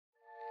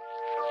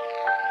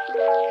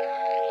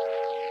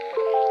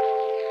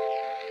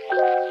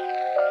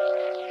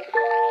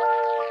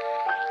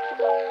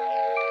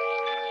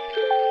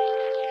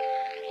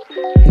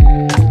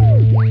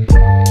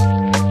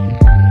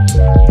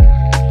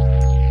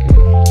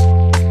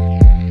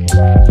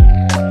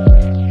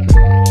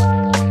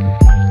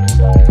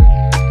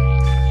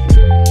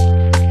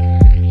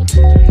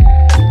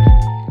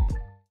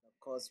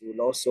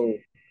also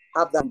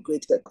have that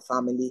great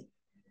family,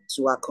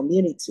 to our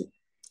community,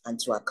 and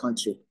to our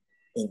country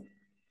in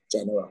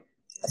general.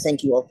 I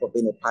thank you all for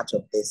being a part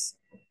of this.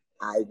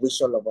 I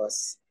wish all of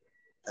us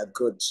a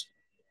good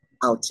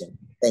outing.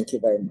 Thank you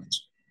very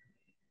much.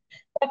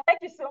 Well, thank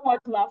you so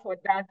much, Ma, for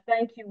that.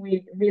 Thank you.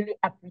 We really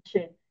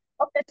appreciate it.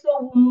 Okay,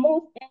 so we'll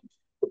move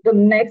into the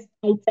next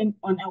item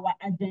on our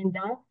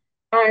agenda.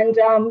 And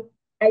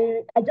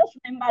I just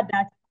remember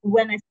that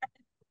when I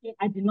started speaking,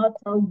 I did not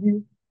tell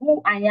you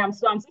who I am.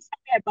 So I'm so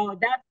sorry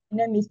about that.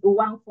 My name is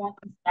Owan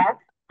Fonsa,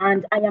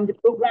 and I am the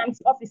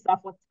programs officer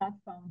for TAG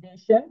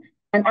Foundation.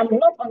 And I'm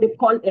not on the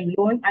call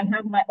alone. I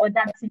have my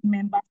other team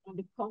members on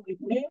the call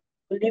with me.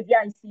 Olivia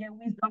is here,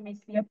 Wisdom is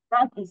here,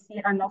 Frank is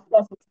here, and of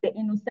course, the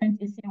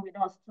Innocent is here with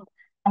us too.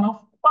 And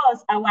of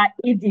course, our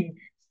ED.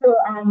 So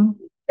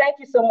thank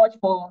you so much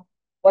for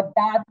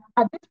that.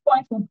 At this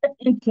point, we'll get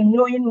into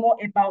knowing more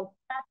about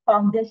TAG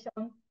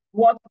Foundation,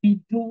 what we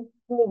do,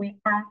 who we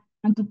are,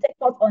 and to take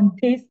us on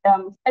this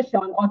session,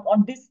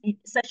 on this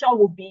session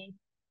will be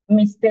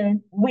Mr.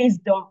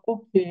 Wisdom,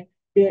 okay,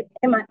 the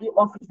M&E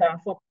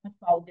officer for TAG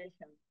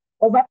Foundation.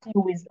 Over to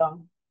you,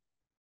 Wisdom.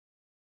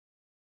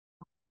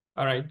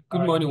 All right.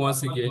 Good morning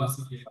once again.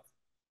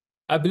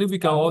 I believe we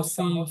can all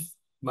see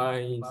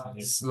my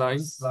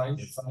slides. I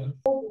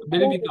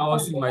believe we can all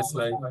see my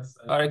slide.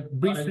 All right.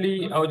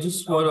 Briefly, I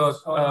just want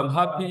to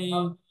happy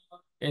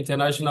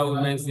International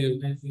Women's Day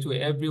to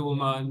every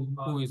woman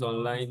who is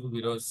online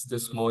with us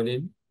this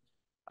morning.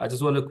 I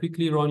just want to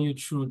quickly run you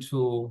through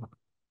to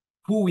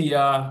who we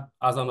are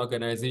as an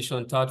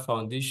organization, TAG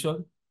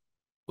Foundation,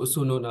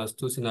 also known as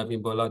Tosin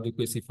Abimbola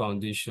Adequacy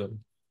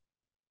Foundation.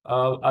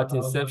 At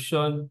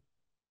inception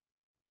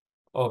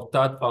of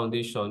TAG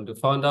Foundation, the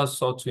founders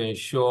sought to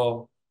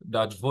ensure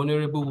that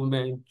vulnerable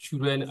women,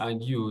 children,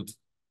 and youth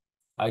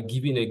are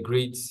given a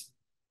great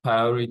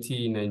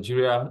priority in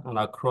Nigeria and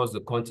across the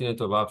continent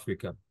of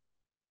Africa.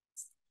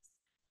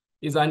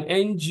 It's an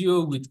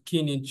NGO with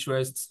keen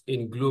interest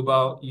in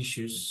global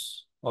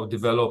issues of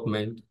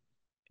development,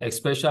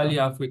 especially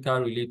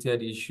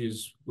Africa-related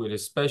issues, with a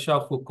special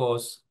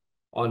focus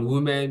on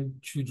women,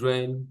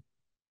 children,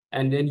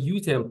 and then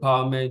youth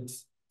empowerment,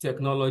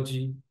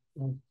 technology,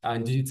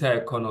 and digital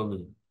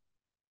economy.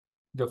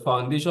 The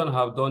foundation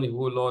have done a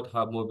whole lot,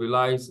 have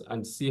mobilized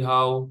and see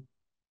how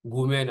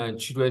women and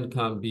children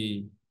can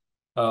be,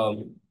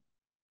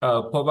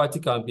 poverty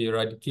can be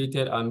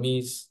eradicated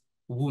amidst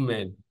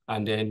women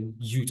and then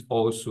youth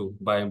also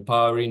by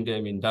empowering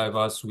them in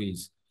diverse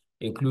ways,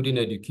 including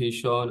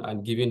education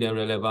and giving them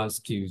relevant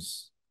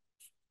skills.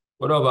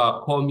 One of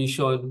our core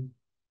mission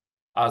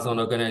as an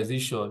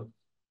organization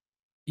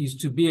is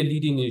to be a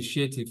leading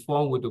initiative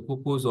formed with the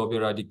purpose of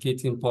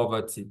eradicating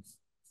poverty,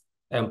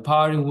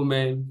 empowering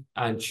women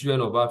and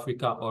children of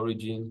African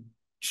origin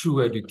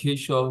through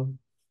education,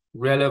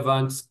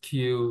 relevant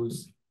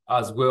skills,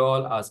 as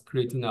well as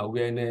creating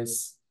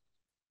awareness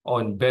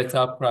on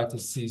better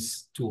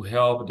practices to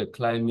help the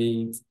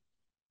climate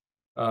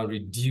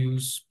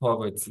reduce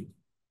poverty.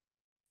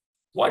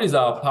 What is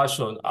our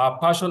passion? Our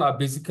passion are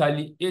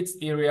basically 8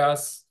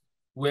 areas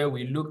where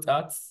we looked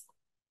at,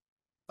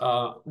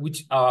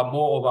 which are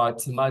more of our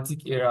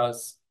thematic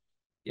areas.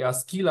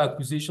 Skill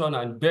acquisition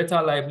and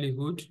better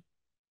livelihood,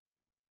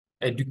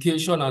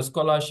 education and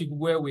scholarship,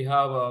 where we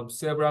have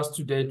several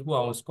students who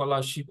are on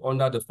scholarship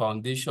under the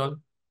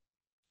foundation.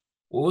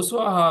 We also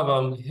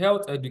have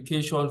health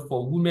education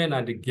for women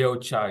and the girl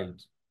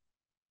child.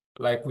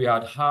 Like we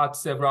had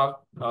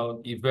several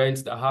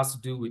events that has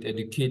to do with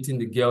educating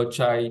the girl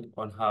child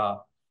on her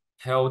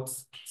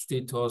health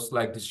status,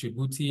 like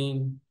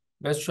distributing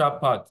menstrual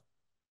pad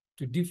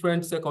to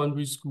different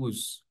secondary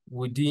schools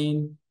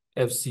within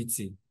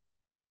FCT.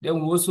 Then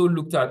we also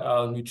looked at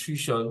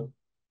nutrition.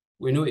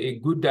 We know a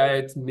good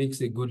diet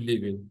makes a good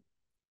living.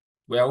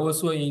 We are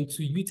also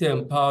into youth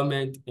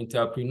empowerment,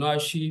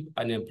 entrepreneurship,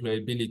 and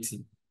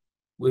employability.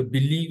 We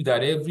believe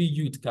that every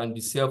youth can be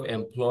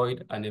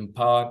self-employed and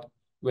empowered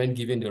when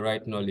given the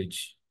right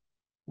knowledge.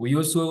 We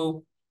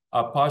also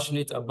are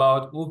passionate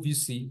about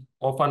OVC,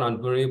 orphan and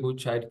vulnerable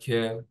child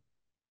care,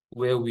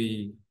 where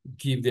we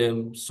give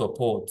them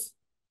support.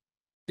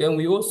 Then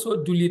we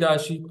also do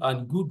leadership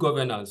and good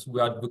governance. We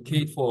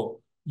advocate for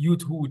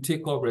youth who will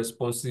take up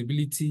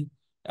responsibility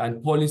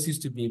and policies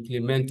to be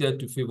implemented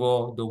to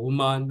favor the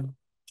woman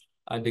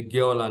and the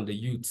girl and the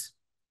youth.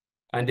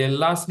 And then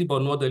lastly,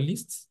 but not the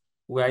least,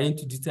 we are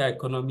into digital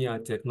economy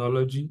and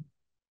technology.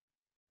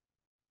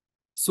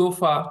 So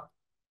far,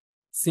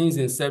 since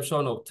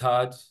inception of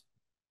TAG,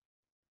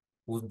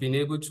 we've been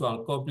able to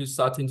accomplish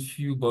certain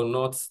few, but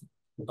not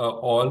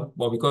all.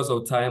 But because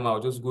of time, I'll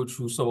just go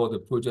through some of the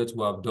projects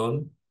we have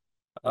done.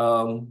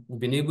 We've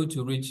been able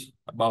to reach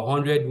about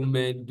 100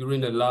 women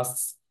during the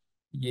last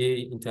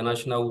year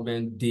International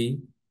Women's Day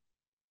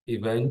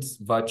event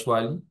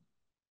virtually.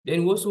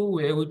 Then we also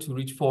were able to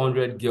reach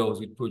 400 girls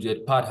with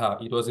Project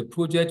Padha. It was a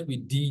project we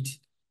did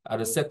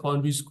at a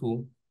secondary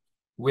school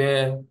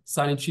where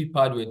sanitary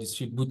pads were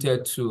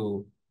distributed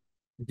to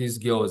these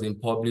girls in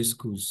public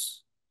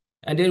schools.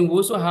 And then we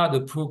also had a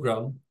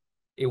program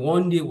a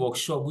one-day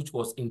workshop, which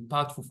was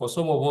impactful for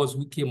some of us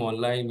who came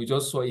online. We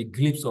just saw a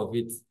glimpse of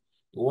it.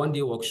 A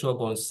one-day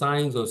workshop on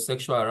signs of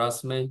sexual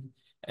harassment.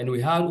 And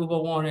we had over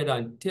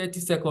 130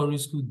 secondary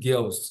school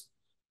girls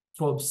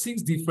from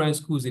 6 different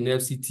schools in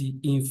FCT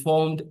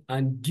informed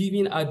and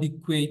giving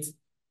adequate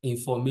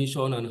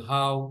information on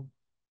how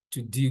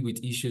to deal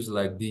with issues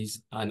like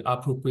this and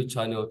appropriate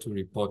channel to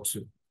report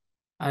to.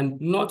 And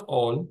not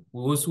all,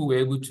 we also were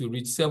able to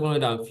reach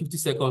 750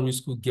 secondary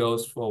school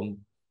girls from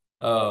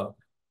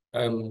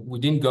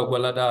within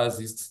Gwagwalada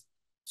Assist.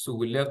 So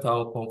we left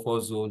our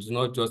comfort zones,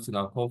 not just in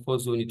our comfort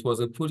zone. It was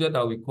a project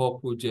that we call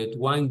Project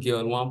One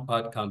Girl, One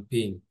Part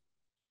campaign.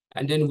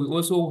 And then we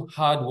also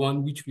had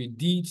one which we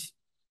did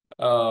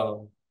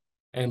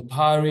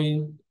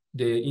empowering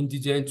the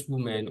indigent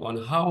women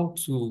on how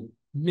to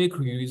make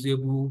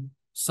reusable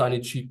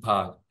sanitary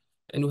pad.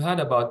 And we had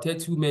about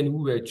 30 women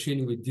who were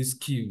trained with these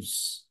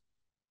skills.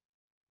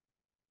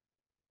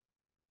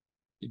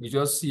 You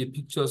just see a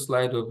picture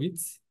slide of it.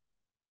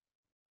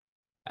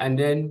 And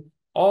then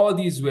all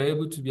these were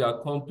able to be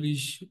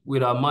accomplished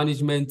with our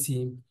management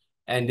team.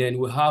 And then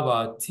we have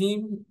our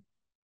team,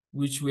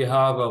 which we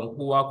have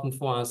Uwa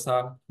Kunfo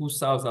Ansa, who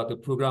serves as the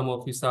program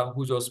officer,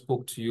 who just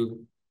spoke to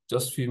you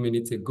just a few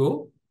minutes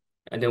ago.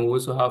 And then we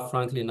also have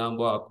Franklin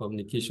Nambo, our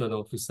communication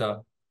officer.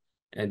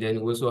 And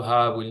then we also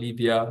have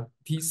Olivia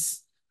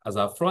Peace as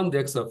our front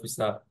desk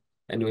officer.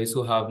 And we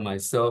also have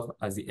myself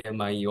as the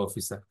MIE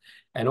officer.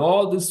 And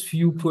all these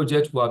few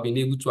projects we have been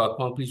able to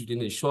accomplish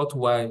within a short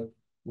while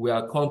were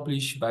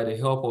accomplished by the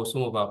help of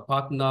some of our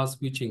partners,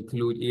 which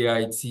include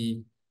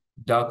AIT,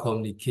 Dark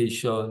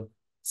Communication,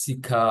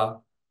 SICA,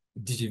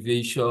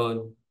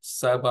 Digivation,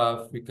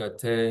 Cyber Africa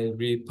 10,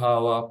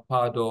 Repower,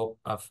 Powered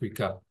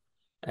Africa.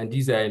 And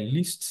these are a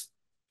list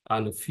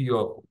and a few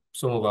of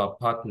some of our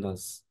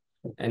partners.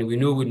 And we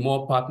know with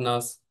more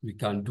partners, we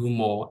can do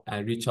more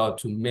and reach out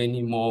to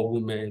many more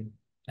women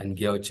and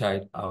girl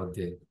child out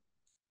there.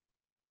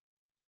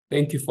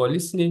 Thank you for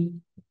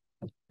listening.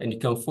 And you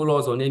can follow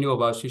us on any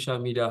of our social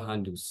media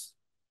handles.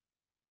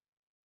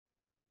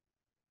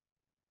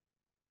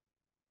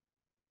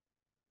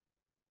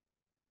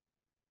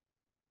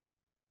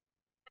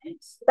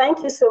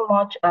 Thank you so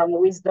much,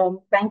 Wisdom.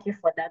 Thank you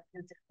for that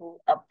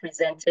beautiful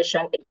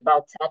presentation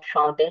about TAD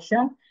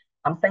Foundation.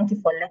 Thank you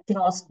for letting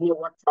us know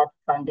what TAD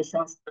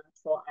Foundation stands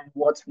for and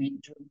what we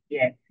do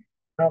here.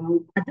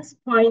 At this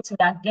point, we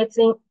are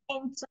getting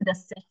into the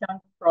session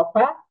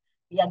proper.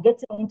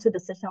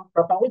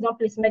 Wisdom,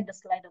 please make the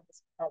slide of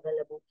this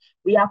available.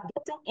 We are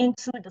getting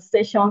into the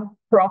session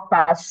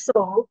proper.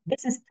 So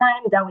this is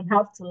time that we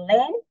have to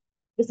learn.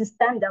 This is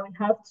time that we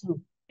have to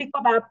pick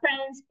up our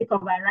pens, pick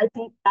up our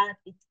writing pad.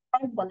 It's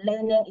time for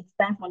learning. It's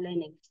time for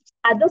learning.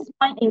 At this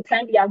point in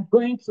time, we are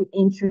going to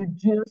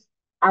introduce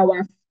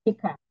our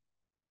speaker.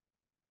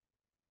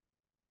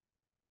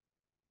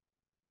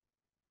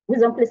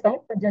 Wisdom, please, can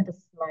you project the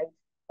slide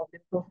of the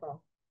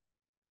profile?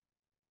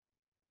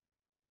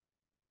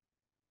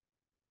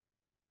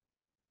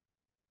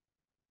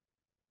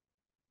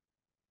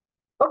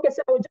 Okay,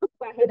 so we'll just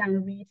go ahead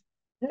and read.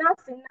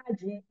 Nancy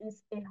Nnaji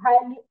is a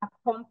highly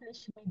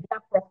accomplished media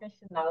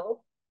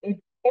professional, a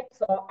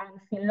creator and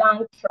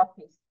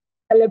philanthropist,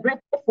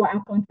 celebrated for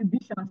her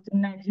contributions to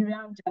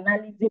Nigerian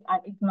journalism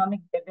and economic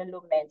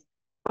development.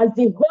 As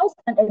the host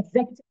and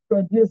executive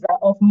producer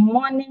of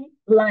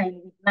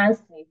Moneyline with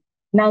Nancy,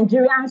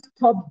 Nigeria's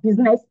top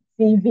business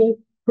TV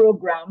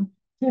program,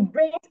 she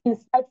brings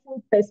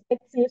insightful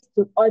perspectives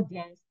to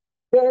audience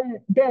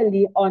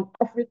daily on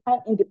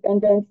African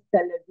Independent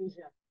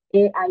Television,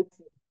 AIT.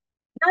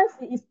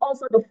 Nancy is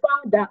also the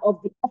founder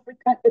of the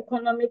African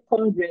Economic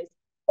Congress,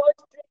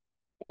 fostering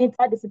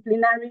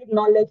interdisciplinary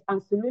knowledge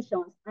and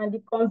solutions, and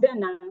the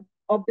convener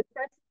of the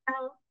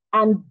Practical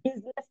and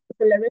Business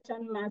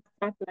Acceleration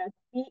Masterclass,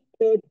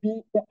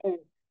 PABAM,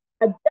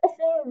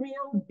 addressing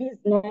real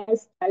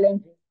business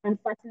challenges and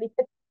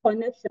facilitating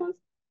connections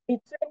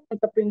between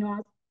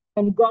entrepreneurs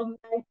and government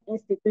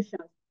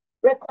institutions.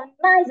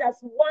 Recognized as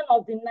one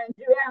of the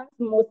Nigerian's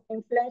most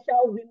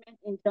influential women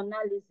in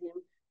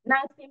journalism,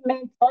 Nancy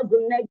mentors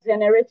the next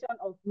generation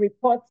of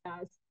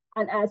reporters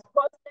and has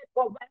hosted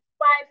over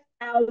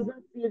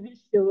 5,000 TV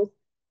shows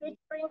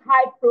featuring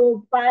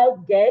high-profile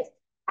guests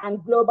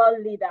and global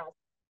leaders.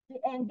 She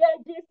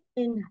engages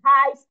in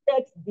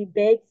high-stakes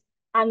debates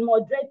and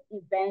moderates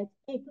events,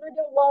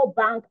 including World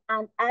Bank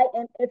and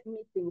IMF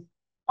meetings,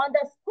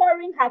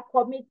 underscoring her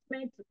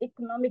commitment to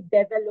economic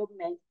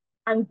development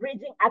and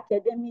bridging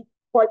academia,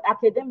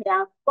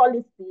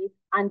 policy,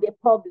 and the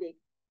public.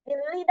 In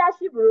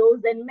leadership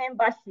roles and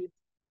membership,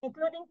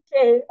 including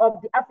chair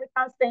of the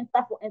African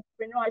Center for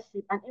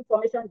Entrepreneurship and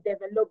Information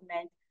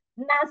Development,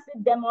 Nancy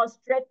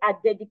demonstrates her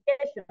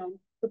dedication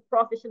to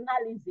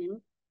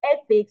professionalism,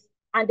 ethics,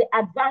 and the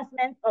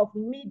advancement of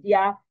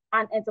media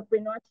and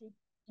entrepreneurship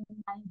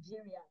in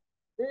Nigeria.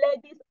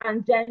 Ladies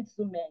and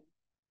gentlemen,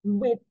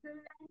 with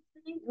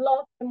plenty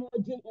love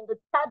emoji in the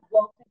chat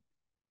box,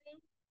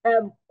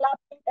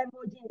 clapping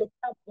emoji in the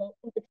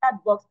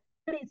chat box.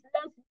 Please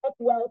let's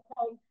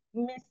welcome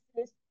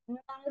Mrs.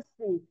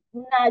 Nancy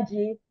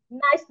Nnaji.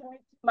 Nice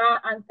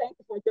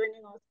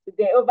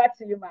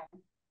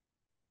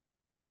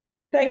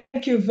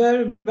Thank you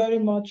very, very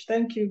much.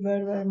 Thank you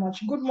very, very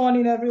much. Good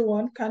morning,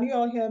 everyone. Can you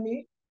all hear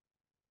me?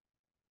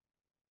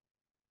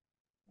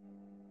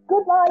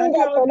 Good morning,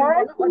 Dr.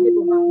 Nancy.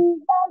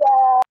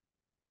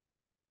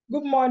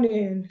 Good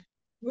morning.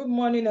 Good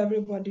morning,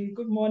 everybody.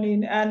 Good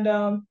morning. And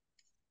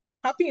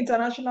happy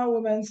International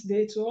Women's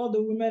Day to all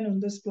the women on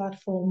this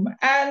platform.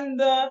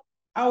 And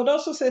I would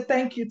also say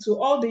thank you to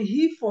all the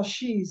he for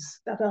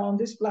she's that are on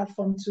this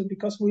platform too,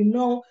 because we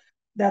know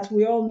that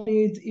we all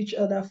need each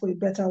other for a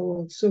better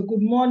world. So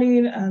good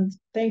morning and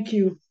thank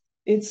you.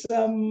 It's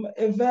a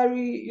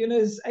very,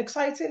 it's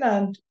exciting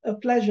and a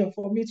pleasure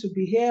for me to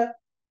be here.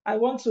 I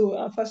want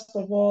to, first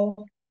of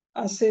all,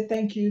 say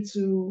thank you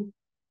to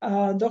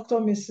Dr.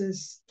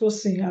 Mrs.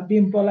 Tosin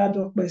Abimbola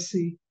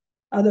Dokbesi,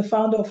 the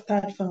founder of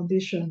TAD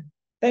Foundation.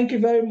 Thank you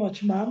very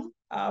much, ma'am,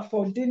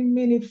 for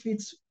deeming it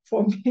fit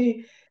for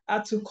me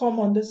to come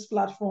on this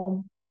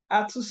platform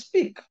to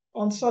speak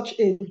on such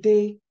a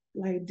day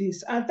like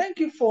this. And thank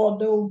you for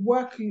the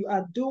work you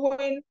are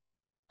doing.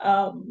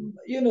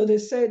 They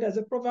say there's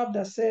a proverb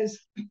that says,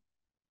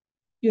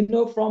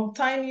 from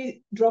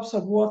tiny drops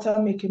of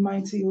water make a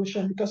mighty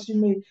ocean, because you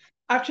may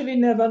actually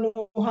never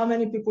know how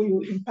many people you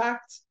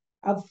impact.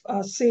 I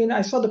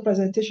saw the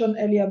presentation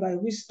earlier by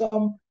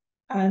Wisdom,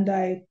 and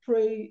I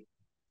pray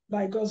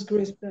by God's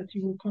grace that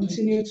you will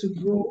continue to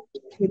grow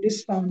with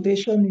this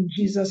foundation in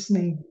Jesus'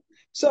 name.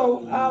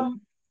 So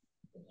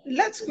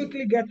let's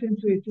quickly get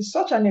into it. It's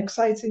such an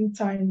exciting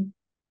time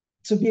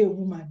to be a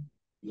woman.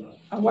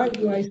 And why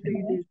do I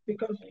say this?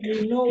 Because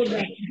we know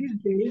that these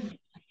days,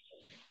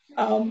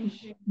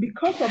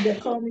 because of the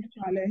economic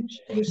challenge,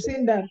 we've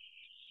seen that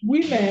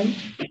women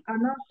are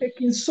now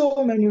taking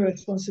so many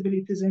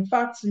responsibilities. In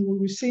fact,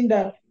 we've seen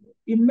that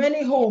in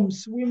many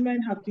homes, women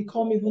have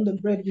become even the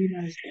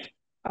breadwinners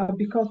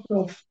because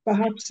of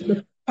perhaps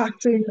the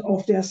pattern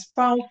of their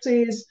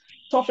spouses,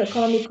 tough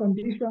economic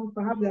conditions,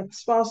 perhaps their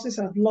spouses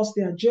have lost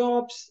their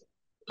jobs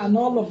and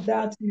all of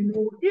that,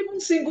 even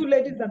single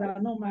ladies that are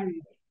not married,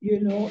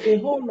 a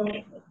whole lot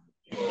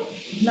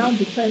now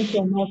depends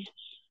on us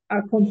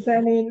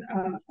concerning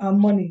our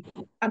money.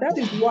 And that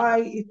is why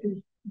it is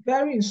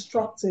very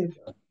instructive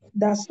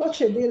that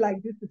such a day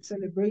like this is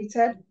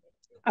celebrated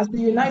as the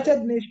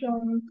United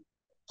Nations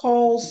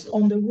calls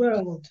on the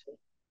world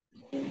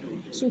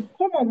to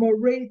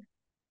commemorate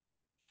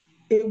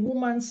a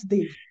Women's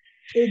Day,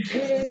 a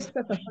day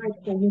set aside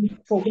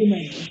for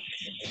women.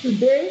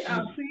 Today,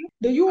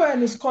 the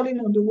UN is calling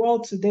on the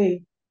world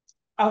today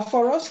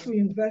for us to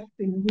invest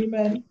in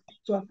women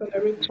to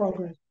accelerate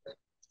progress.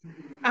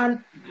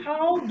 And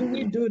how do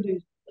we do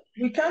this?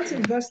 We can't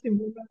invest in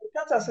women, we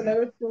can't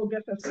accelerate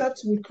progress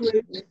except we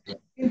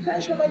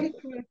intentionally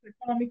create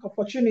economic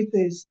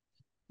opportunities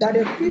that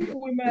equip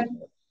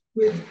women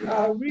with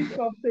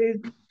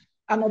resources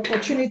and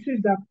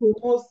opportunities that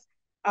promote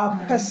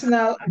our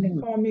personal and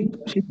economic.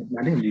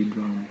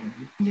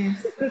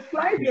 Yes. The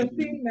slide you're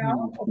seeing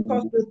now, of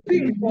course, the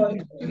theme for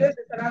today's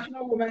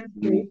International Women's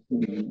Day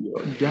is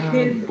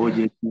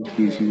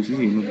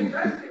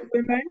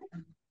women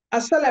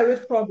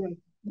accelerate progress.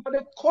 But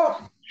the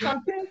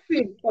campaign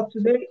theme for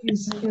today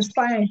is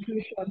inspire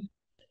inclusion,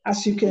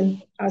 as you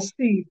can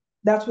see.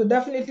 That will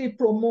definitely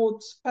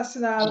promote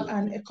personal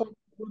and economic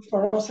growth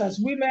for us as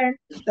women,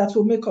 that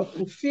will make us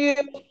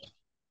fulfilled,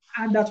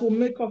 and that will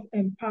make us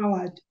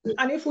empowered.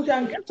 And if we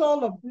can get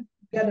all of this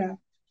together,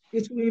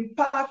 it will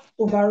impact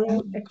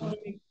overall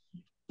economic.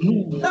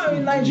 Now,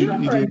 in Nigeria,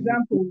 for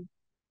example,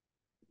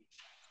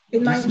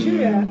 in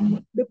Nigeria,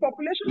 the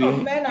population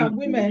of men and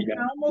women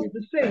are almost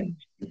the same.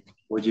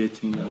 We're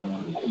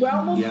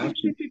almost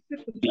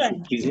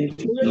 50-50%,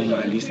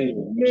 the ratio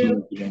between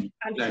male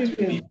and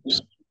female.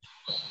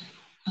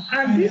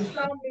 And this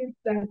now means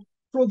that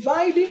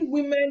providing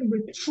women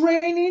with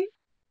training,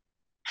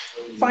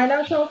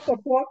 financial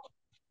support,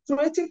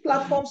 creating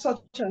platforms such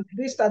as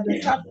this that the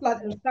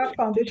TAD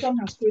Foundation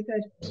has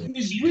created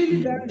is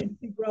really very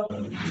integral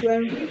to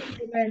enrich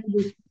women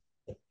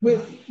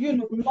with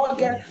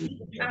nuggets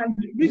and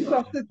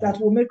resources that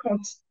will make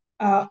us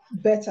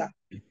better.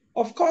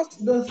 Of course,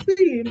 the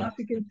theme, as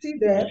you can see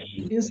there,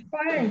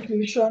 inspire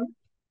inclusion,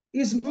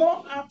 is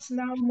more apt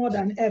now more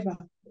than ever.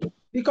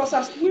 Because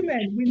as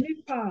women, we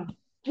need power.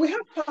 We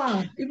have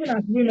power, even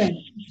as women.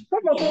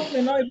 Some of us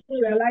may not even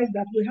realize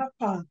that we have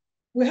power.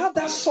 We have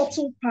that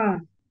subtle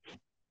power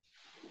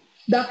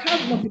that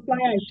has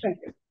multiplier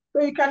effect.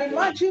 So you can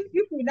imagine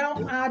if we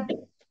now add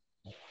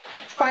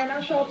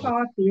financial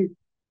power to it,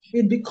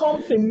 it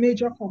becomes a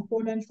major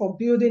component for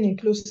building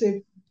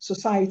inclusive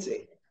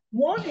society.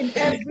 One in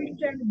every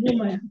 10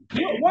 women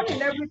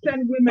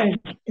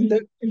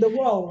in the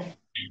world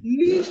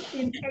lives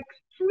in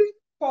extreme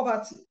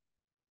poverty.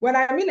 When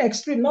I mean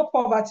extreme, not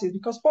poverty,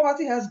 because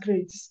poverty has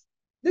grades.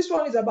 This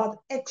one is about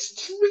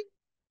extreme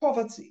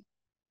poverty.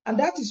 And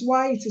that is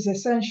why it is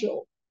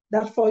essential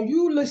that for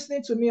you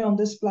listening to me on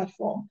this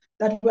platform,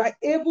 that we are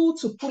able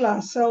to pull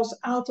ourselves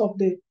out of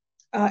the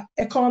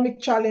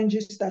economic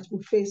challenges that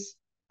we face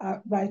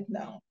right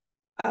now.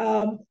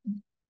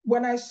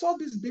 When I saw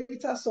this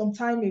data some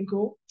time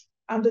ago,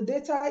 And the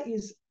data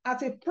is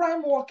at a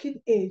prime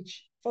working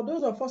age, for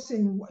those of us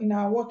in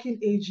our working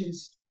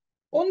ages,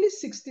 only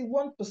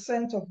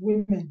 61% of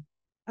women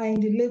are in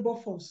the labor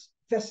force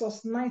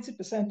versus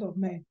 90% of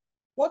men.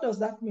 What does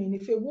that mean?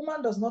 If a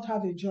woman does not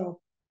have a job,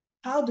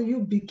 how do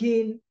you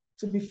begin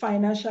to be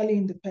financially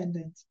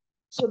independent?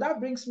 So that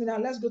brings me now,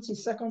 let's go to the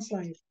second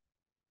slide.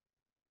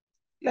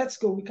 Let's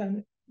go, we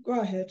can go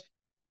ahead.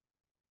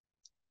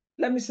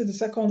 Let me see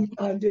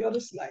the other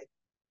slide.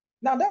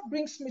 Now that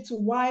brings me to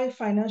why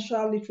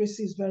financial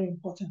literacy is very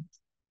important.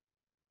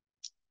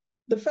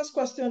 The first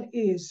question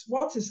is,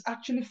 what is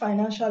actually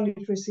financial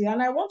literacy?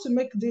 And I want to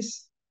make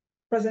this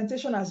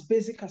presentation as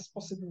basic as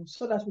possible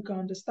so that we can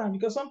understand,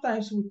 because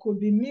sometimes we could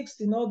be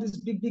mixed in all this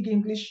big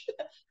English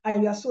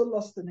and we are so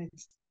lost in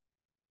it.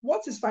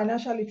 What is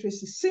financial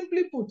literacy?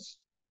 Simply put,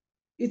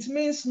 it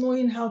means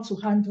knowing how to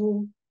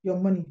handle your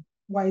money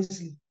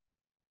wisely.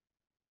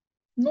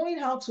 Knowing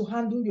how to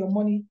handle your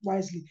money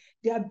wisely,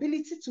 the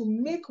ability to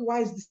make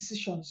wise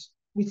decisions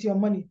with your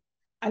money.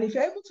 And if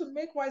you're able to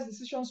make wise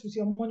decisions with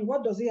your money,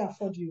 what does it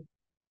afford you?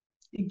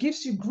 It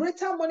gives you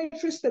greater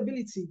monetary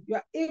stability. You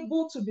are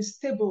able to be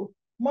stable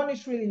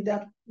monetarily,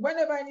 that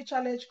whenever any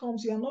challenge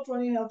comes, you are not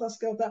running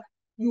helter-skelter.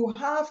 You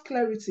have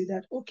clarity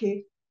that,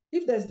 okay,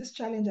 if there's this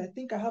challenge, I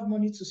think I have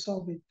money to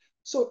solve it.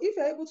 So if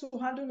you're able to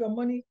handle your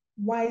money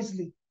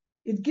wisely,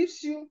 it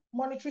gives you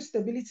monetary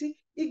stability.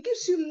 It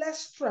gives you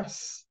less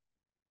stress.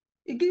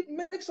 It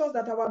makes us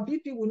that our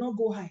BP will not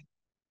go high.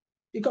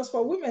 Because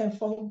for women,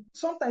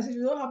 sometimes if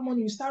you don't have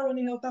money, you start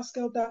running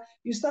helter-skelter,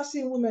 you start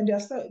seeing women,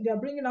 they're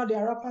bringing out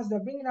their wrappers,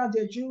 they're bringing out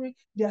their jewelry,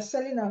 they're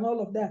selling and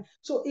all of that.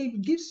 So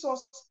it gives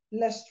us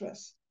less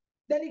stress.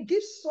 Then it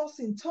gives us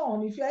in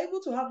turn, if you're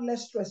able to have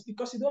less stress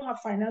because you don't have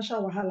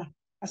financial wahala,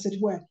 as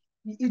it were,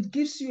 it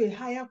gives you a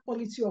higher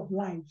quality of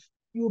life.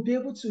 You'll be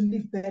able to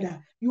live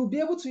better. You'll be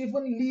able to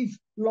even live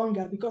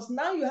longer because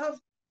now you have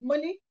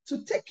money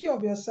to take care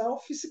of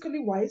yourself physically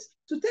wise,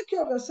 to take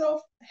care of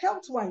yourself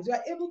health wise. You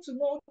are able to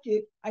know,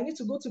 okay, I need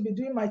to go to be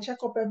doing my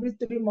checkup every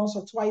 3 months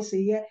or twice a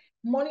year.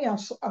 Money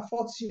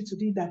affords you to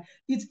do that.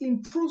 It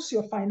improves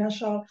your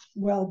financial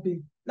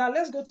well-being. Now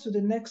let's go to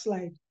the next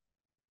slide.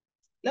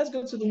 Let's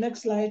go to the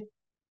next slide.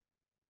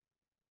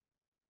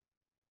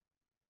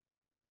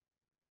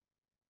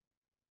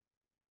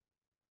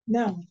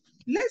 Now,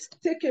 let's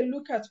take a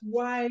look at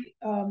why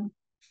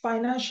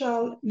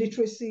financial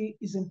literacy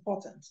is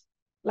important.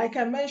 Like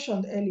I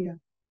mentioned earlier,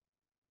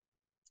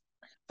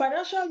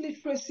 financial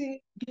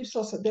literacy gives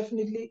us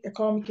definitely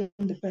economic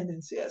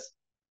independence, yes.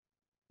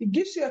 It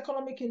gives you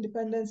economic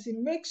independence. It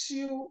makes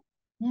you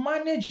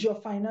manage your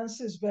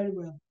finances very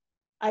well.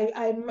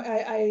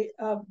 I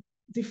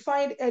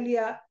defined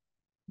earlier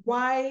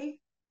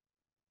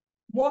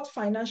what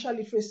financial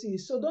literacy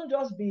is. So don't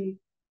just be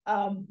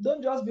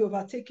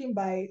overtaken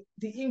by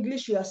the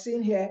English you are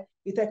seeing here.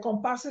 It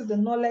encompasses the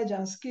knowledge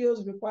and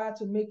skills required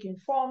to make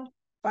informed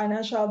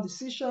financial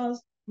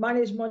decisions,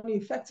 manage money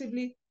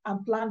effectively,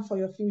 and plan for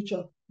your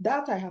future.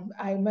 That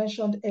I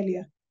mentioned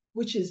earlier,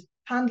 which is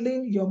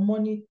handling your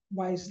money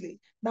wisely.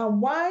 Now,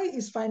 why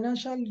is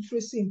financial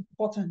literacy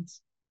important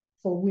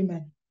for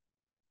women?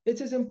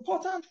 It is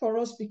important for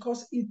us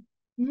because it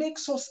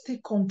makes us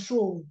take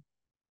control.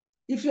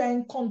 If you are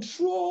in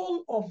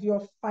control of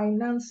your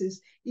finances,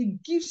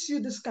 it gives you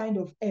this kind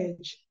of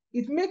edge.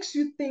 It makes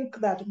you think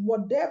that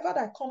whatever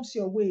that comes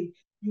your way,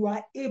 you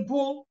are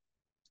able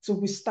to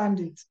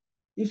withstand it.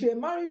 If you're a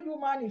married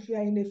woman, if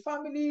you're in a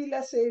family,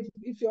 let's say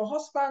if your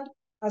husband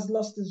has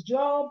lost his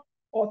job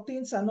or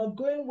things are not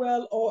going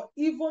well, or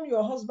even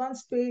your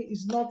husband's pay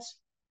is not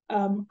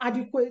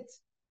adequate,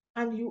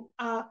 and you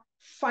are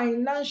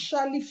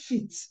financially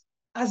fit,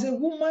 as a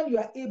woman, you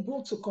are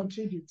able to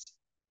contribute.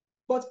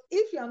 But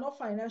if you are not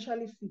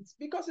financially fit,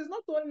 because it's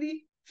not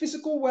only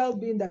physical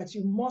well-being that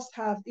you must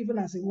have even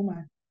as a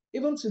woman.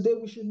 Even today,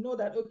 we should know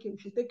that, okay, we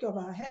should take care of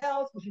our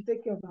health, we should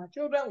take care of our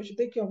children, we should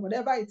take care of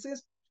whatever it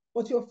is.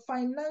 But your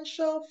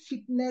financial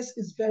fitness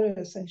is very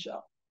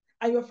essential.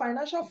 And your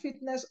financial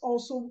fitness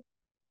also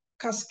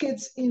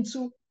cascades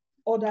into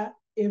other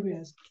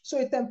areas. So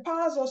it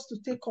empowers us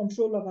to take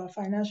control of our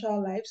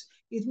financial lives.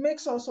 It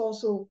makes us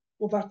also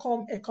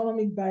overcome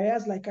economic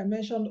barriers. Like I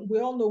mentioned, we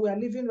all know we are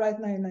living right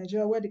now in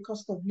Nigeria where the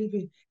cost of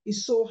living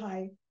is so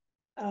high,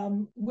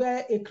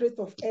 where a crate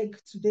of egg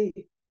today,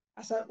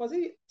 was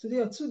it today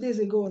or 2 days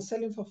ago, was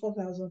selling for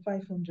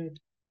 4,500.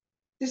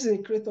 This is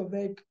a crate of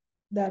egg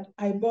that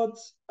I bought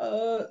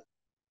 2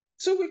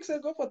 weeks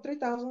ago for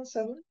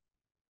 3,700.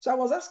 So I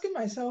was asking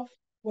myself,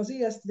 was it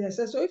yesterday? I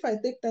said, so if I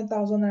take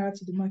 10,000 naira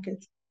to the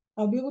market,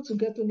 I'll be able to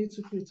get only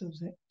two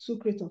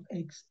crates of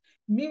eggs.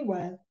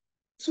 Meanwhile,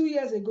 2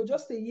 years ago,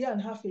 just a year and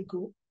a half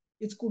ago,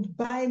 it could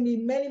buy me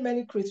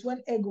many crates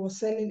when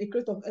a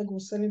crate of egg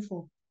was selling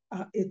for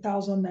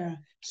 1,000 naira.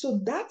 So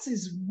that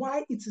is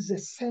why it is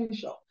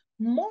essential,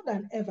 more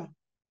than ever,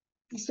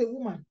 as a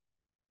woman,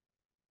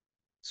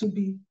 to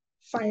be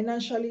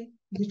financially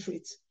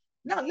literate.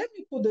 Now, let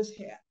me put this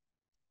here.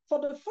 For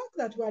the fact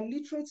that we are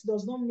literate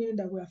does not mean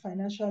that we are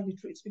financially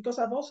literate, because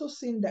I've also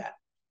seen that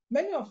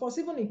many of us,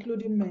 even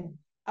including men,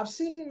 I've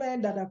seen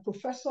men that are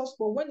professors,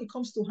 but when it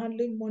comes to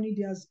handling money,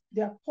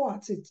 they are poor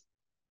at it.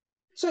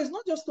 So it's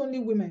not just only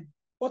women,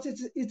 but it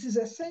is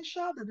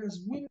essential that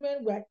as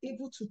women, we are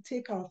able to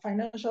take our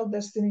financial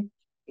destiny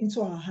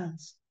into our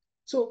hands.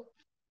 So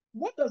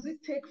what does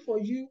it take for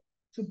you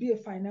to be a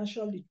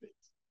financial literate?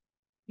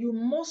 You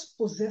must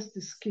possess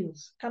the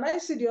skills. Can I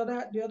see the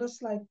other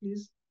slide,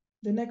 please?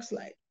 The next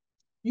slide.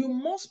 You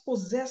must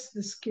possess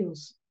the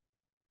skills.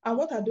 And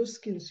what are those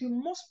skills? You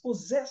must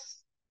possess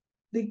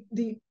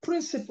the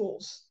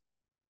principles.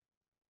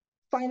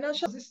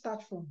 Financial, does it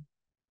start from?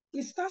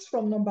 It starts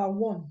from number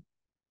one.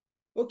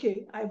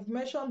 Okay, I've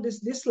mentioned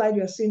this slide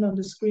you're seeing on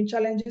the screen,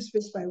 challenges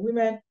faced by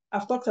women.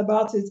 I've talked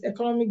about it,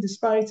 economic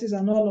disparities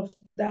and all of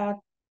that,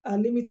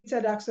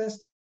 limited access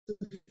to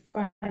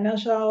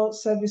financial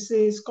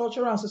services,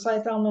 cultural and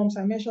societal norms.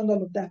 I mentioned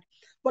all of that.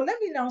 But let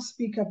me now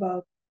speak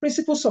about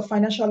principles of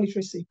financial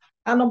literacy.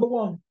 And number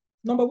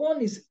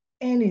one is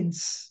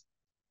earnings.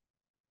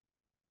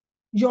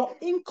 Your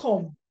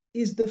income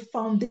is the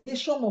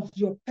foundation of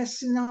your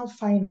personal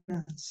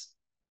finance.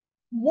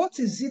 What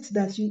is it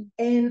that you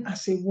earn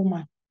as a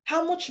woman?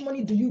 How much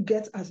money do you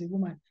get as a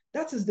woman?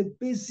 That is the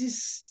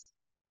basis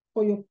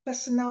for your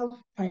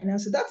personal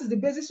finances. That is the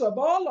basis of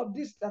all of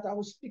this that I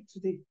will speak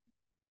today.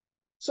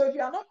 So if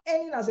you are not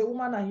earning as a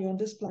woman and you're on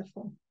this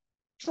platform,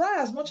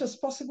 try as much as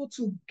possible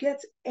to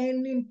get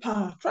earning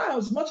power. Try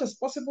as much as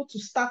possible to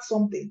start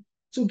something,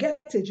 to get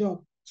a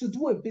job, to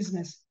do a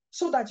business,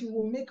 so that you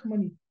will make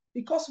money.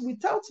 Because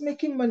without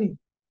making money,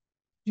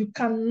 you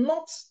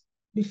cannot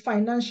be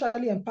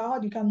financially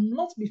empowered. You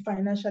cannot be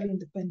financially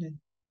independent.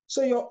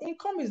 So your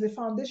income is the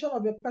foundation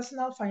of your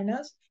personal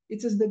finance.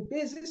 It is the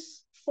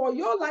basis for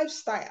your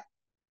lifestyle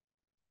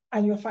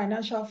and your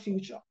financial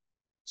future.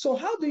 So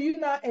how do you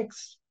now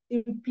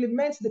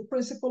implement the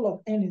principle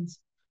of earnings?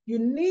 You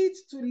need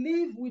to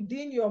live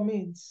within your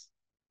means.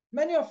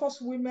 Many of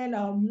us women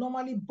are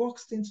normally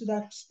boxed into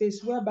that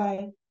space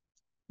whereby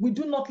we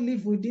do not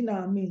live within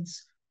our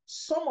means.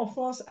 Some of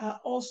us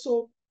are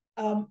also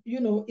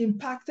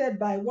impacted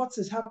by what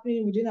is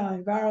happening within our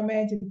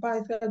environment,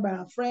 impacted by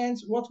our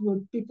friends. What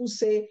will people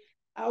say?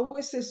 I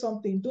always say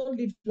something: don't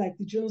live like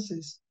the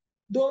Joneses.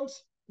 Don't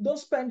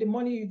spend the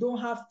money you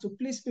don't have to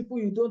please people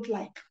you don't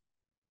like.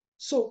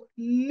 So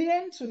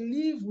learn to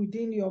live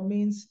within your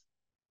means.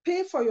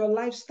 Pay for your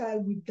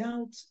lifestyle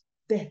without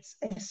debt,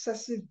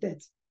 excessive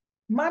debt.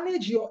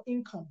 Manage your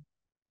income.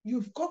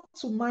 You've got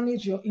to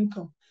manage your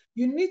income.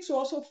 You need to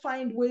also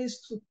find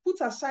ways to put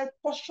aside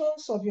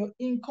portions of your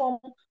income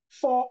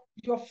for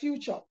your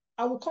future.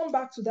 I will come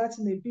back to that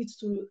in a bit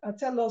to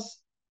tell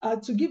us,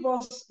 to give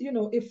us,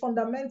 a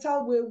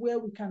fundamental way where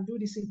we can do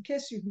this in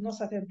case you've not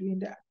started doing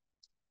that.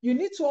 You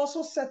need to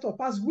also set up,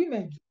 as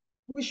women,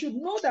 we should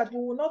know that we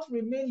will not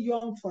remain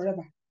young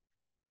forever.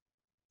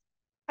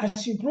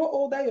 As you grow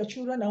older, your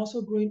children are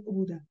also growing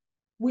older.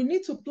 We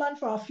need to plan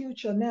for our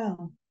future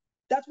now,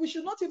 that we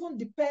should not even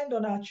depend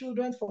on our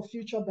children for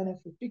future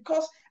benefit.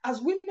 Because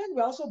as women,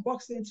 we're also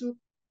boxed into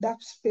that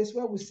space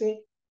where we say,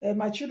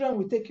 my children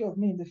will take care of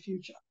me in the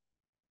future.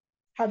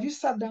 Have you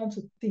sat down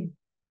to think?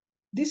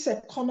 These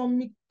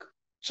economic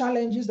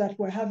challenges that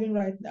we're having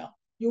right now,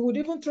 you would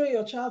even train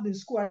your child in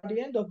school. At the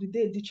end of the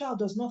day, the child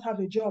does not have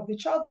a job. The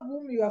child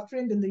whom you have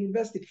trained in the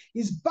university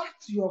is back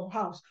to your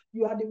house.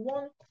 You are the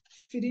one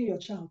feeding your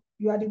child.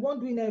 You are the one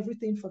doing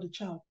everything for the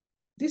child.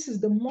 This is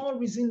the more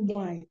reason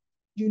why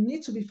you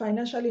need to be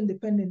financially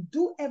independent.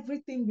 Do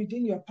everything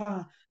within your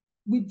power,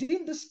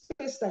 within the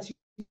space that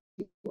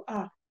you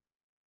are.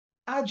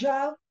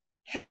 Agile,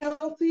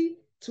 healthy,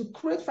 to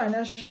create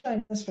financial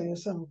independence for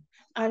yourself.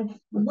 And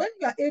when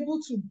you are able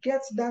to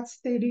get that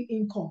steady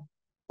income,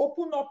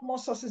 open up more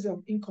sources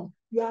of income,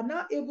 you are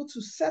now able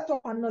to set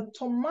up an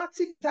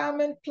automatic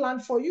retirement plan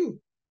for you,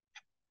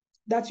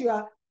 that you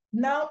are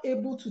now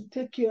able to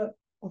take care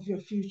of your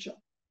future.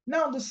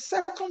 Now, the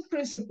second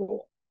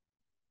principle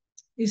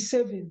is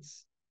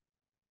savings.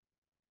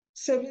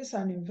 Savings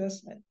and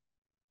investment.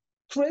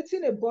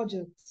 Creating a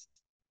budget.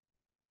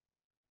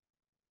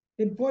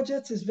 A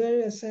budget is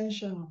very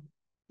essential.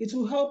 It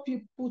will help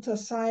you put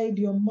aside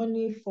your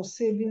money for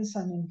savings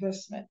and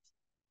investment.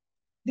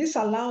 This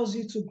allows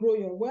you to grow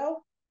your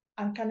wealth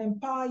and can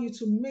empower you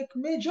to make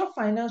major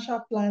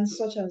financial plans,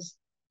 such as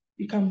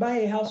you can buy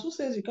a house. Who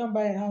says you can't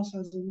buy a house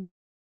as a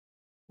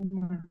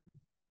woman?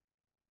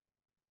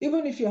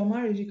 Even if you're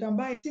married, you can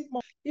buy it.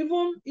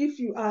 Even if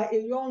you are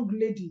a young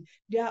lady,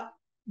 there are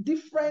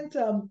different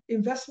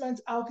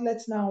investment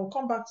outlets now. I'll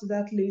come back to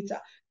that later.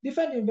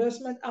 Different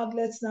investment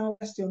outlets now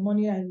invest your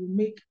money and you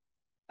make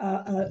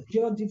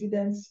your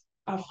dividends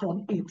are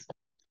from it.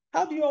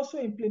 How do you also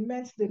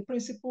implement the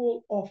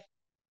principle of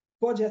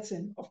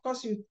budgeting? Of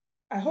course,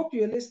 I hope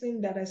you're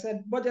listening that I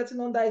said budgeting.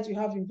 Under it, you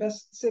have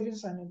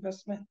savings and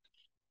investment.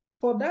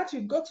 For that,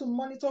 you've got to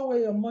monitor where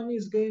your money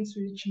is going to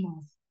each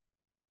month.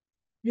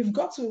 You've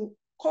got to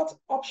cut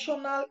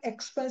optional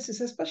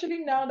expenses,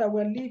 especially now that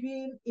we're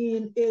living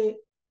in a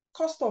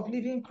cost of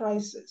living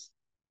crisis.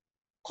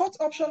 Cut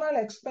optional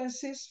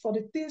expenses for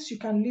the things you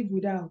can live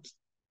without,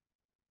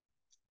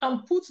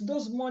 and put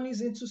those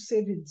monies into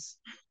savings.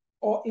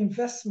 or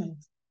investment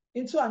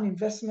into an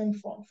investment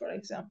fund, for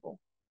example.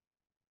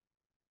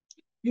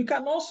 You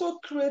can also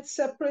create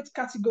separate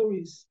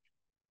categories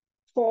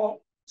for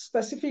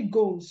specific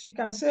goals. You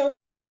can say,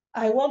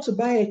 I want to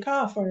buy a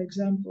car, for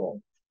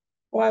example,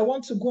 or I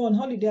want to go on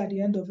holiday at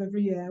the end of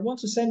every year. I want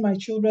to send my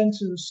children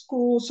to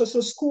school, so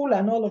school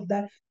and all of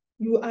that.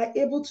 You are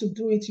able to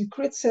do it. You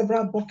create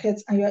several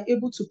buckets and you are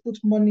able to put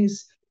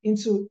monies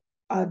into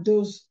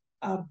those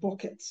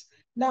buckets.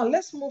 Now,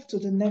 let's move to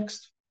the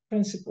next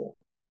principle.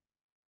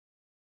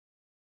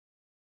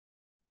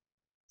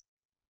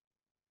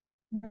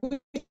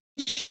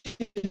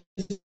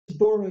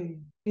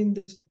 Borrowing in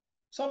this.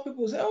 Some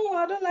people say, oh,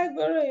 I don't like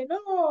borrowing.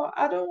 No,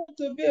 I don't want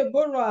to be a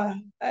borrower.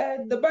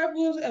 The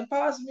Bible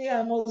empowers me.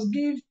 I must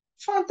give.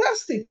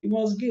 Fantastic. You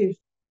must give.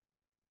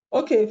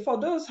 Okay, for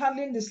those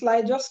handling the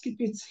slide, just keep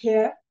it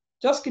here.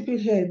 Just keep it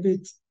here a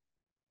bit.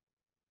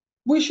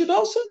 We should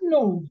also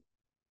know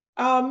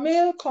our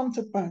male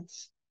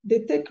counterparts,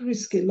 they take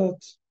risk a lot.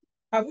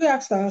 Have we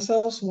asked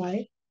ourselves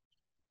why?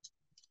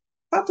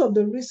 Part of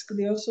the risk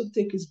they also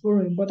take is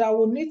borrowing, but I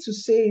will need to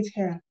say it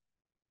here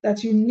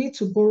that you need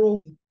to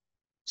borrow.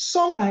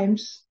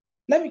 Sometimes,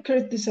 let me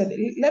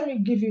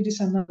give you this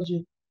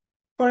analogy.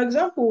 For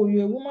example,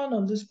 you're a woman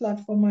on this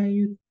platform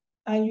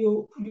and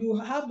you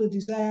have the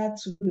desire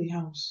to buy a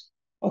house.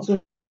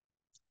 Also,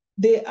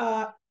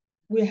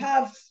 we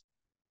have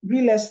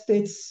real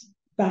estate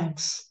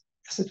banks,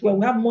 as it were.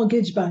 We have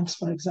mortgage banks,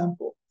 for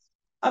example.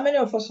 How many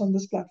of us on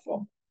this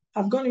platform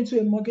have gone into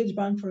a mortgage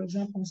bank, for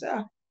example, and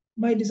said,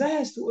 my desire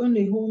is to own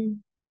a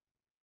home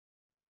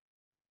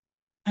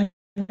and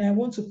I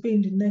want to pay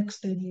in the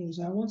next 10 years.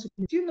 I want to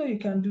pay. Do you know you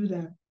can do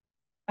that?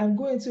 And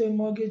go into a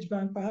mortgage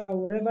bank, perhaps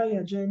wherever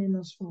you're joining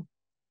us from,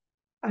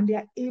 and they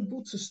are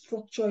able to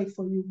structure it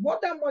for you.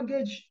 What that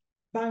mortgage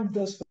bank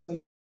does for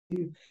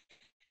you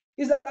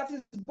is that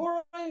it's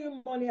borrowing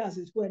you money, as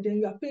it were. Then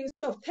you are paying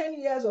of 10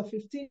 years or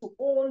 15 to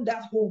own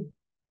that home.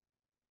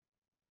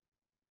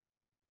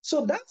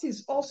 So that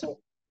is also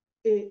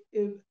a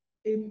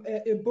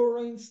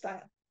borrowing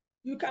style.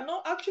 You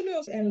cannot actually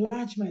also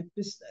enlarge my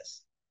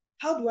business.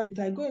 How do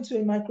I go into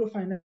a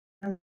microfinance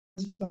bank,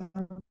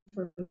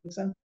 for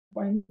example?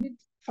 I need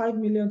 5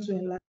 million to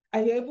enlarge.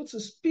 And you're able to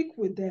speak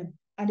with them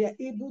and they're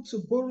able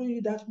to borrow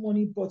you that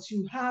money, but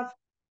you have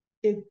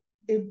a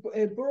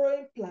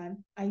borrowing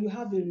plan and you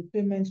have a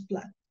repayment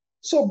plan.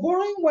 So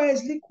borrowing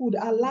wisely could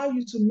allow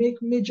you to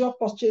make major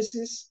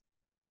purchases.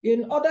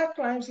 In other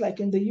crimes, like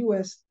in the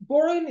US,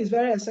 borrowing is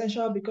very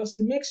essential because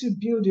it makes you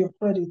build your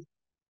credit.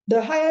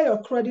 The higher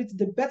your credit,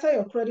 the better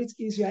your credit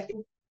is. You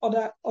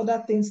are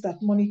other things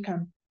that money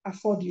can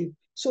afford you.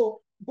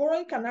 So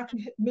borrowing can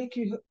actually make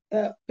you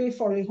pay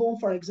for a home,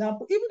 for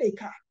example, even a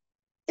car,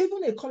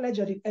 even a college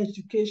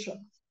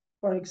education,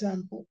 for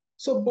example.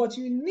 So, but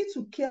you need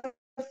to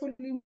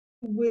carefully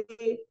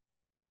weigh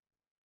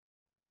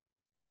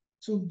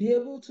to be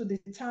able to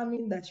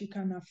determine that you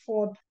can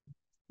afford.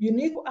 You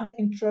need an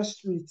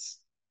interest rates,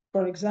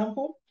 for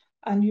example,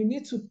 and you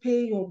need to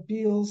pay your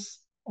bills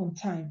on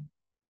time.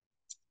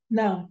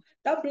 Now,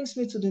 that brings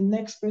me to the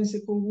next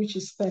principle, which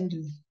is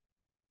spending.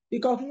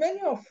 Because many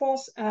of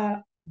us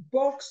are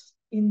boxed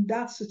in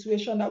that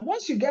situation that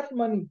once you get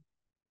money,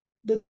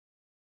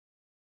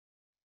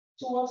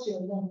 towards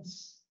your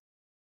wants.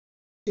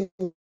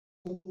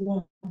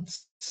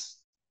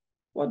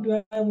 What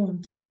do I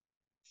want?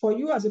 For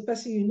you as a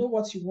person, you know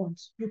what you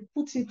want. You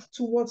put it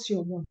towards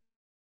your want.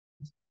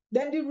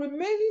 Then the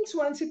remaining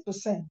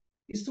 20%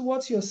 is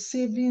towards your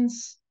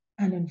savings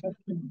and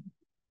investment.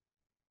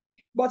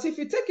 But if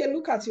you take a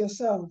look at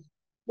yourself,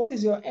 what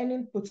is your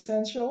earning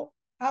potential?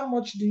 How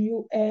much do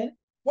you earn?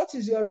 What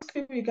is your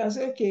risk? You can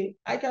say, okay,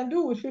 I can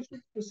do with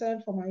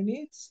 50% for my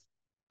needs.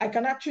 I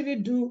can actually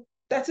do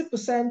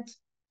 30%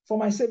 for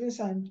my savings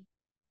and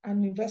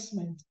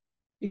investment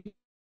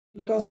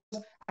because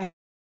I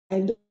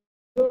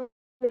don't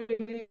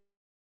really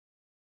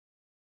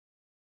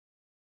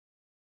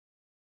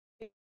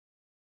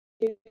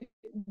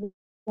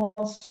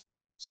want,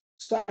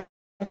 so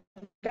I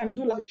can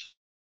do like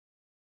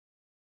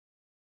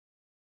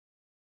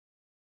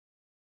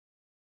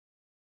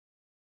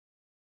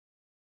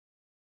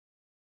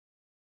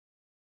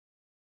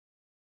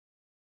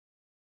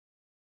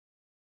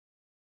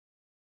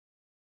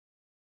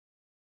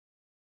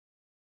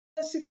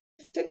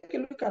take a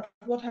look at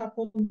what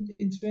happened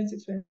in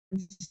 2020.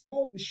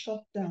 We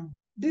shut down.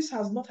 This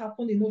has not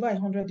happened in over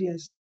 100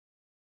 years.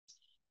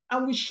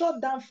 And we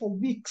shut down for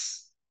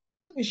weeks.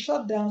 We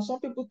shut down. Some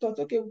people thought,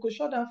 okay, we could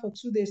shut down for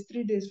 2 days,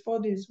 3 days, 4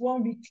 days,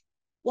 1 week.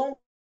 1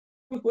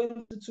 week went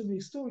into 2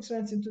 weeks, 2 weeks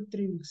went into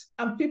 3 weeks.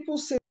 And people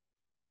say,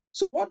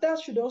 so what that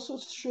should also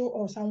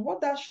show us and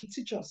what that should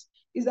teach us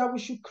is that we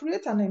should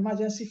create an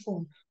emergency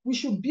fund. We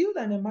should build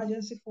an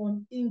emergency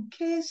fund in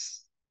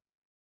case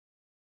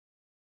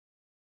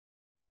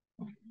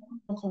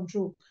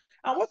control.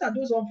 And what are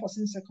those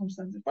unforeseen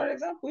circumstances? For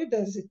example, if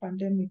there's a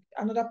pandemic,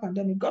 another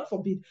pandemic, God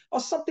forbid, or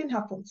something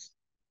happens.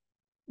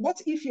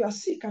 What if you are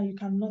sick and you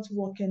cannot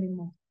work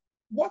anymore?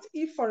 What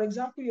if, for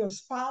example, your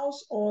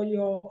spouse or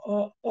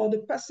or the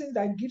person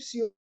that gives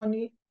you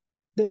money,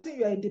 the person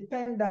you are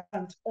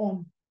dependent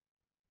on,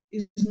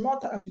 is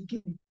not a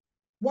beginning?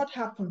 What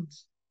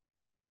happens?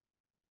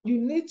 You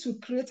need to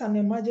create an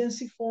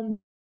emergency fund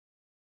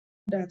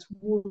that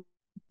will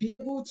be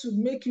able to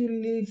make you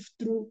live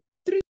through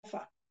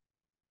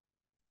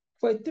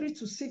for a 3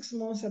 to 6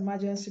 months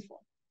emergency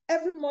fund.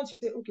 Every month you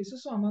say, okay,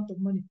 so amount of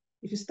money.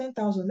 If it's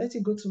 10,000, let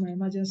it go to my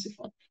emergency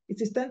fund. If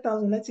it's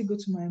 10,000, let it go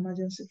to my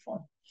emergency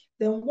fund.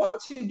 Then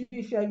what you do,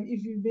 if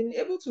you've been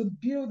able to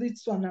build it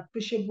to an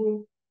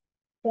appreciable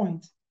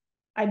point,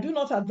 I do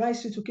not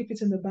advise you to keep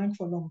it in the bank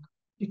for long.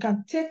 You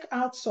can take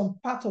out some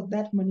part of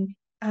that money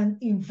and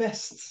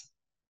invest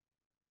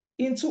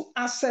into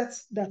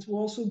assets that will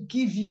also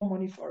give you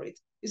money for it,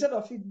 instead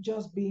of it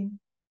just being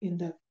in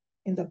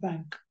the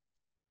bank.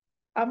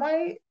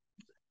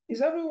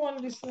 Is everyone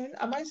listening?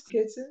 Am I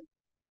skating?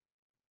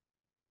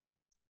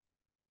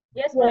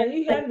 Yes, Can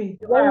you hear me?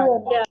 Very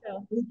well. Yeah.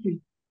 Okay.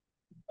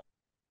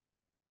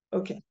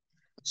 Okay.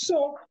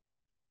 So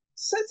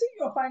setting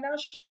your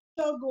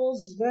financial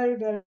goals is very,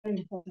 very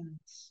important.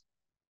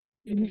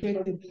 And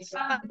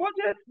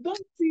budget,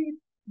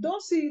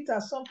 don't see it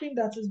as something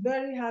that is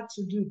very hard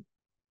to do.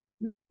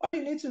 All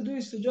you need to do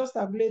is to just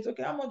tabulate,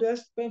 okay, how much do I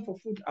spend for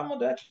food? How much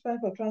do I spend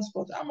for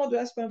transport? How much do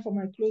I spend for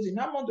my clothing?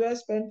 How much do I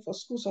spend for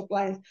school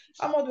supplies?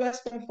 How much do I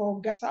spend for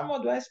gas? How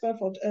much do I spend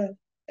for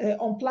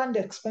unplanned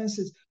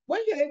expenses? When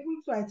you're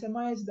able to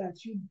itemize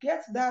that, you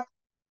get that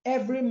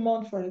every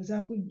month, for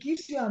example, it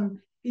gives you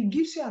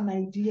an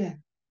idea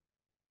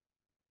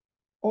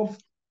of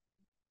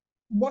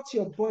what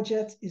your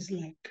budget is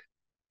like.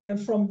 And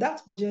from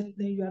that budget,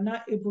 then you are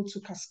now able to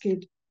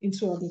cascade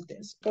into other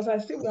things. Because I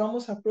think we're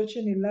almost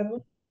approaching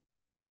 11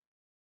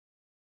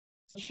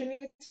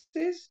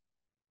 opportunities.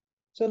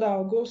 So that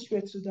I'll go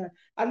straight to that.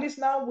 At least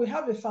now we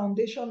have a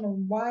foundation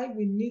on why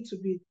we need to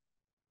be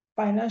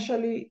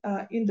financially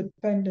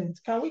independent.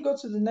 Can we go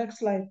to the next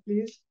slide,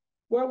 please?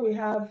 Where we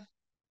have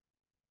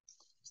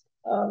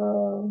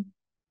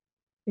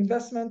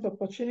investment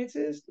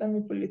opportunities. Let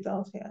me pull it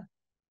out here.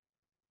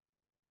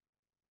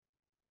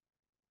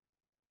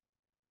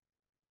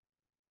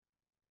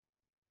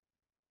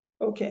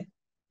 Okay.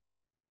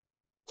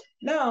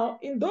 Now,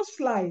 in those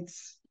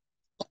slides,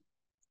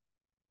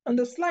 on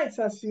the slides,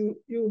 as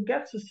you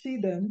get to see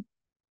them,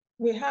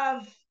 we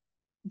have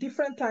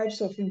different types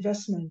of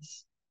investment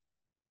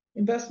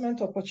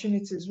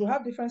opportunities. We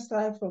have different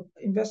types of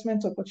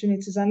investment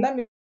opportunities. And let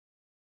me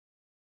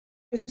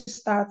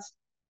start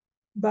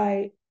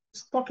by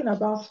talking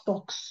about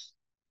stocks.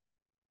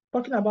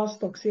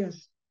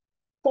 Yes.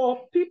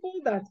 For people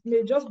that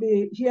may just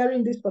be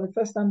hearing this for the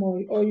first time, or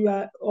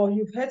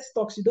you've heard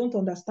stocks, you don't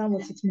understand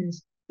what it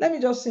means. Let me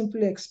just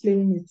simply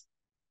explain it.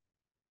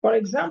 For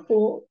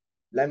example,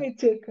 let me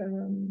take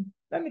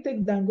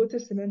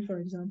Dangote Cement, for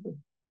example.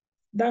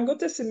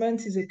 Dangote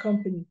Cement is a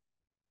company.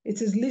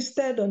 It is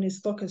listed on a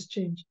stock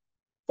exchange.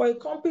 For a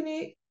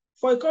company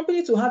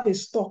to have a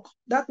stock,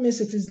 that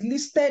means it is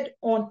listed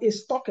on a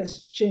stock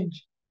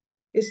exchange.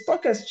 A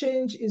stock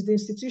exchange is the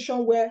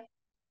institution where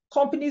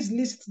companies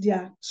list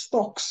their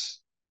stocks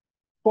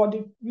for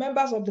the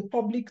members of the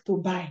public to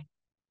buy.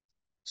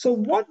 So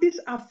what this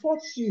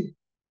affords you,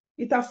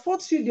 it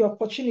affords you the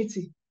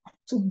opportunity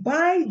to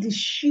buy the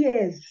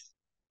shares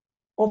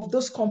of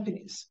those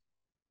companies.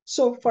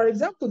 So for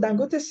example,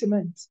 Dangote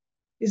Cement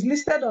is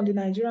listed on the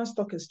Nigerian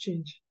Stock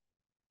Exchange.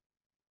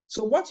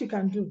 So what you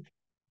can do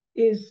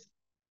is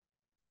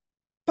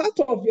part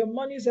of your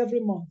monies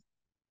every month,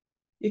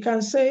 you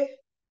can say,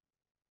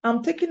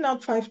 I'm taking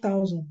out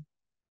 5,000,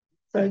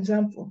 for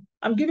example.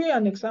 I'm giving you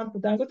an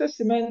example. Dangote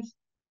Cement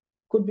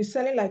could be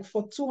selling like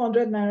for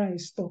 200 naira a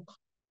stock,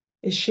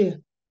 a share.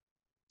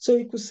 So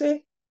you could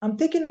say, I'm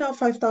taking out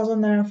 5,000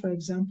 naira, for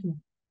example,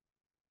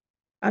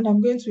 and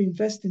I'm going to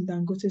invest in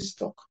Dangote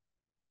stock.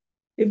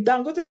 If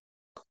Dangote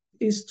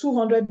is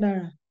 200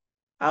 naira,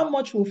 how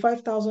much will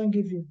 5,000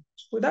 give you?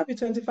 Would that be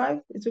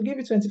 25? It will give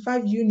you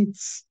 25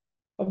 units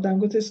of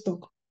Dangote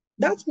stock.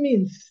 That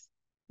means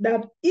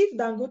that if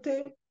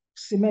Dangote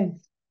Cement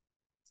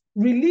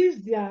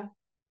release their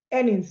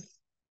earnings,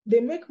 they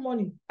make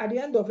money at the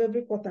end of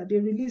every quarter, they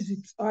release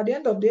it, or at the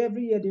end of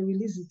every year, they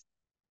release it.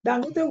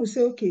 Dangote will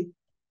say, okay,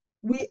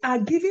 we are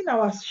giving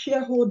our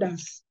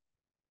shareholders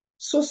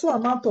so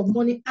amount of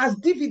money as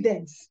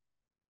dividends.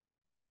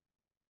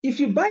 If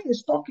you buy a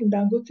stock in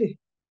Dangote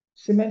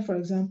Cement, for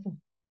example,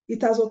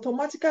 it has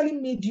automatically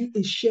made you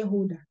a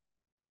shareholder.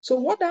 So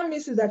what that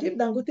means is that if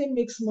Dangote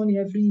makes money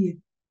every year,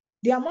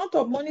 the amount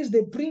of monies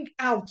they bring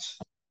out,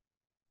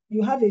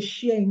 you have a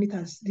share in it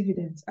as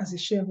dividends as a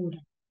shareholder.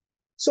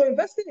 So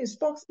investing in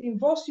stocks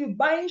involves you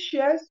buying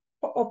shares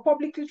of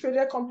publicly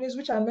traded companies,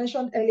 which I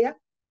mentioned earlier.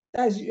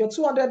 That is your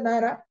 200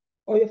 naira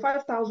or your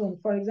 5,000,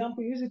 for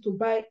example, use it to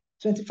buy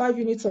 25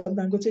 units of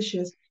Dangote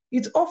shares.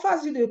 It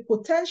offers you the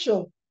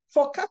potential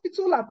for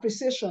capital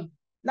appreciation.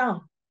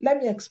 Now, let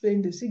me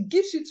explain this. It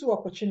gives you two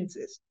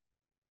opportunities.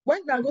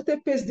 When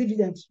Dangote pays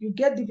dividends, you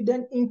get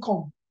dividend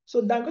income.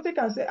 So Dangote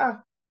can say,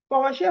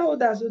 for our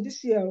shareholders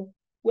this year,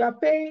 we are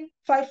paying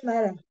 5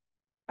 naira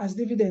as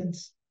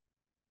dividends.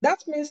 That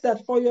means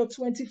that for your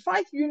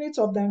 25 units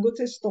of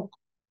Dangote stock,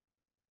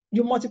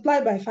 you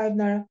multiply by 5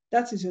 naira,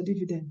 that is your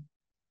dividend.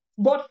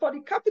 But for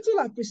the capital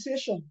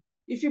appreciation,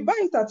 if you buy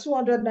it at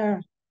 200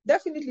 naira,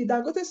 definitely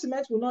Dangote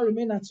Cement will not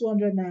remain at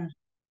 200 naira.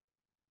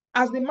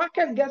 As the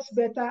market gets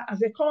better, as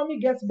the economy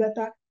gets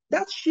better,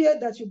 that share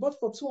that you bought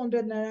for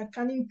 200 naira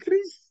can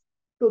increase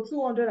to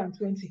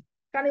 220,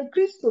 can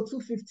increase to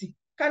 250,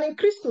 can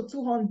increase to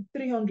 200,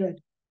 300.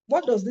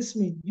 What does this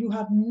mean? You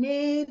have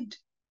made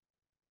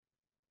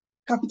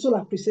capital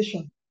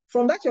appreciation.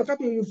 From that, your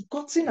capital, you've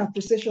gotten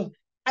appreciation,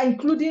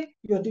 including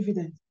your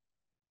dividend.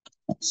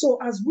 So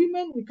as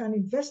women, we can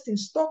invest in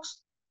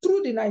stocks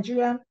through the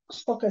Nigerian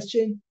Stock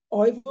Exchange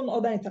or even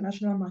other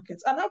international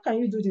markets. And how can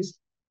you do this?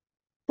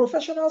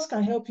 Professionals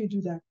can help you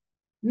do that.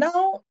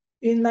 Now,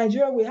 in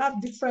Nigeria, we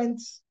have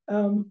different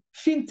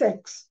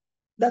fintechs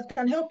that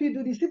can help you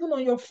do this even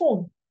on your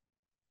phone.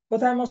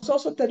 But I must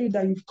also tell you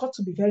that you've got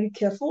to be very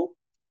careful.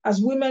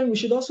 As women, we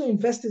should also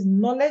invest in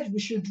knowledge. We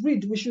should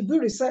read. We should do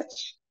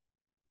research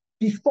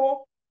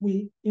before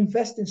we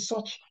invest in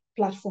such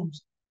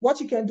platforms. What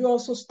you can do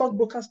also,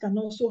 stockbrokers can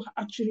also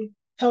actually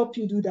help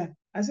you do that.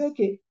 I say,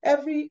 okay,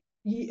 every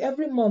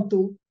month,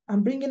 though,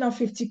 I'm bringing out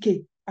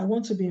 50K. I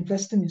want to be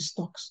investing in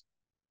stocks.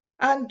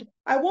 And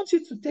I want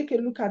you to take a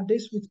look at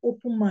this with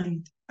open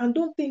mind and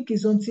don't think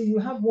it's until you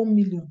have 1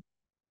 million.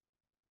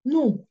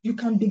 No, you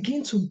can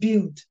begin to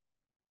build.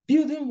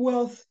 Building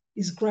wealth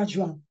is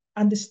gradual,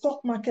 and the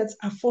stock markets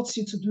affords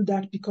you to do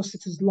that because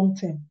it is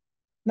long-term.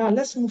 Now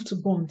let's move to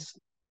bonds.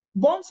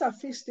 Bonds are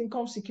fixed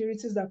income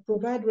securities that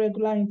provide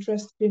regular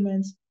interest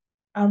payments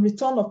and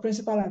return of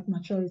principal at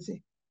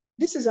maturity.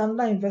 This is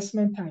another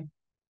investment type.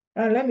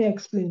 And let me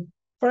explain.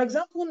 For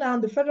example, now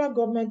the federal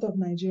government of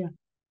Nigeria,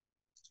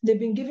 they've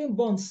been giving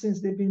bonds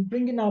since they've been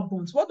bringing out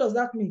bonds. What does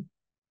that mean?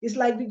 It's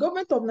like the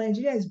government of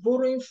Nigeria is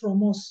borrowing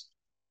from us.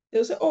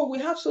 They'll say, oh, we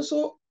have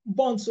so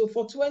bonds so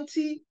for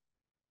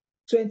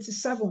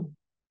 2027.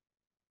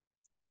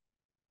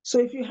 So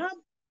if you have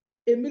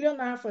a million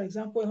naira, for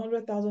example,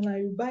 100,000 naira,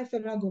 you buy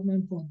federal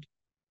government bond.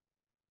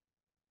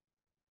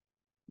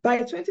 By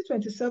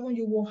 2027,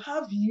 you will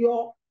have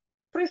your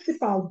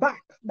principal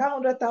back. That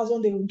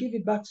 100,000, they will give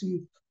it back to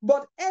you.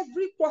 But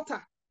every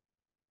quarter,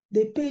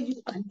 they pay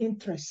you an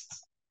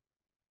interest.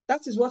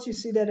 That is what you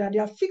see there. They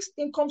are fixed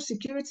income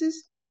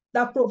securities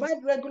that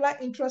provide regular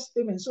interest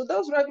payments. So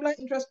those regular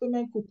interest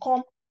payments could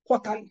come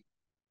quarterly.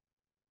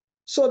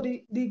 So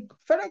the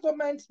federal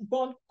government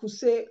bond could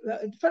say,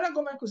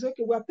 okay,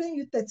 we're paying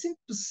you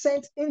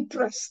 13%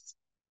 interest.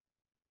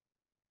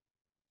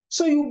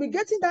 So you will be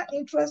getting that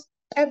interest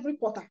every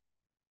quarter,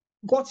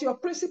 but your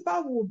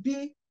principal will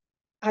be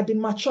at the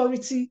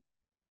maturity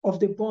of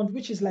the bond,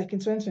 which is like in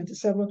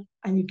 2027,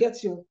 and you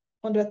get your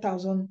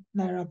 100,000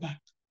 naira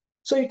back.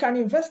 So you can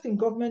invest in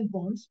government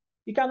bonds.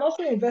 You can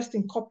also invest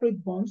in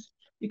corporate bonds.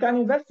 You can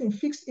invest in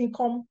fixed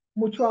income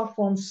mutual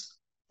funds,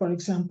 for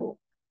example.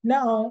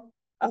 Now,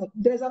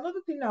 there's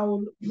another thing I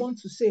would want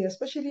to say,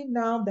 especially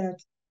now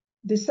that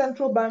the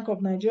Central Bank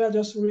of Nigeria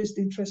just raised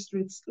interest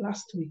rates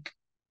last week.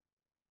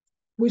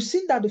 We've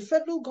seen that the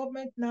federal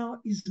government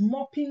now is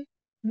mopping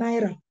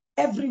naira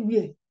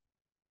everywhere.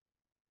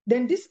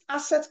 Then this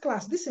asset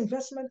class, this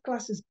investment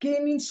class is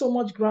gaining so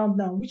much ground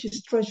now, which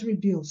is treasury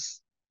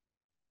bills.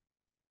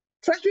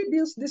 Treasury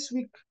bills this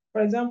week,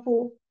 for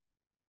example,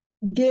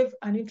 gave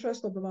an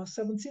interest of about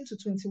 17 to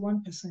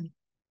 21%.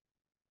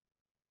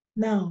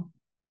 Now,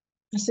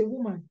 as a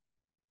woman,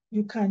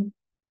 you can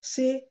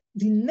say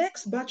the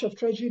next batch of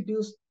treasury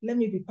bills, let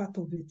me be part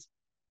of it.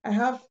 I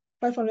have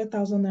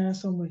 500,000 naira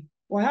somewhere,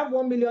 or I have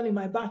 1 million in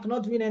my bank,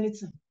 not doing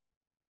anything.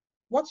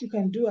 What you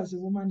can do as a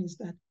woman is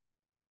that,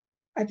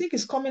 I think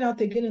it's coming out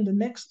again in the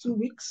next 2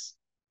 weeks,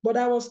 but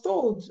I was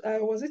told,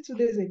 was it 2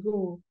 days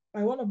ago,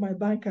 by one of my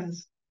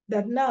bankers,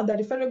 that now that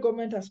the federal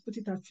government has put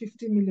it at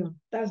 50 million,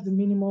 that's the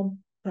minimum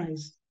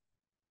price.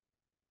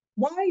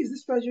 Why is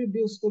this treasury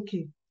bills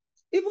okay?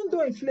 Even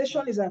though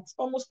inflation is at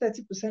almost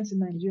 30% in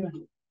Nigeria,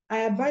 I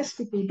advise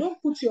people,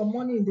 don't put your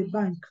money in the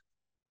bank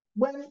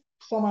when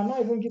some are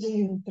not even giving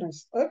you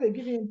interest. Or if they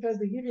give you interest,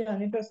 they give you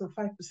an interest of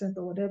 5%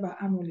 or whatever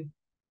annually.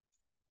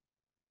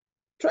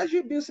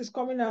 Treasury bills is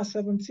coming out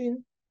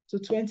 17 to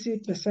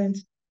 20%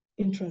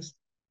 interest.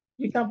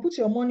 You can put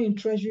your money in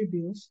treasury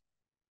bills.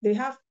 They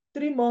have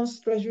 3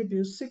 months treasury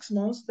bills, 6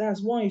 months,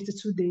 that's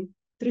 182 days,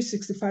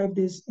 365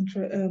 days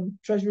in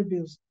treasury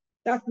bills.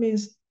 That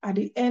means at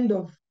the end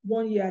of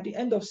 1 year, at the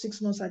end of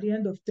 6 months, at the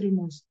end of 3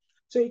 months.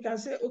 So you can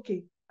say,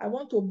 okay, I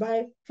want to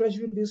buy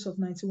treasury bills of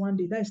 91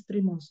 days, that is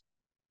 3 months.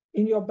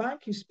 In your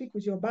bank, you speak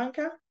with your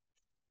banker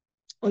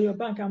or your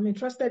bank, I'm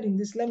interested in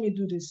this, let me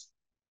do this.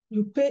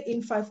 You pay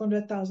in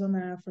 500,000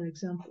 naira, for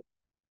example.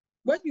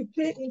 When you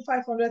pay in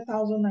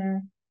 500,000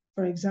 naira,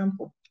 for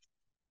example,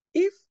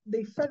 if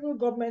the federal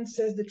government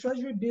says the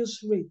treasury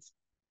bills rate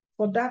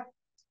for that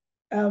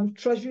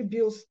treasury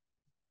bills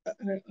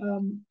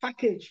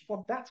package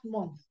for that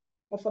month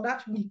or for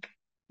that week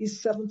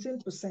is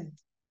 17%.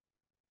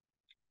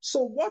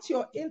 So what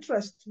your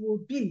interest will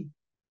be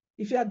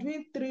if you are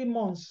doing 3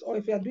 months, or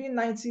if you are doing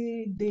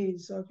 90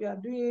 days, or if you are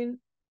doing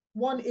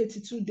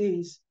 182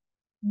 days,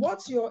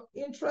 what your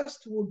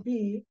interest would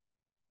be,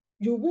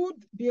 you would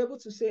be able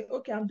to say,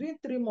 okay, I'm doing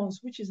 3 months,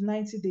 which is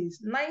 90 days,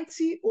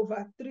 90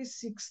 over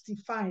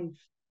 365.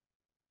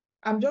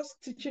 I'm just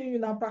teaching you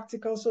now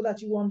practical so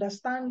that you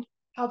understand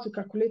how to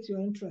calculate your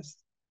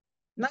interest.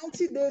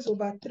 90 days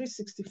over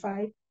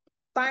 365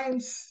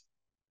 times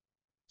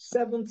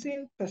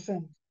 17%,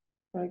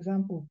 for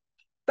example,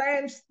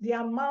 times the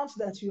amount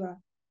that you are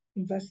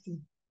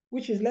investing,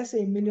 which is, let's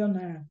say,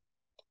 ₦1,000,000.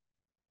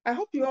 I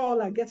hope you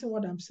all are getting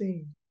what I'm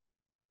saying,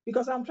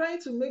 because I'm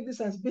trying to make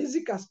this as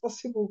basic as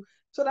possible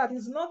so that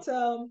it's not,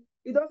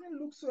 it doesn't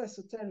look so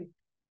esoteric.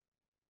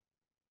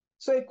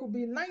 So it could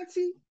be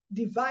 90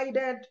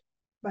 divided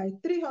by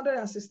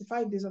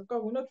 365 days. Of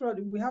course,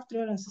 we have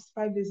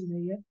 365 days in a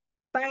year,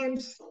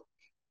 times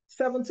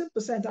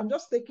 17%. I'm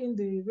just taking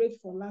the rate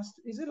for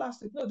is it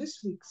last week? No,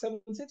 this week,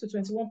 17 to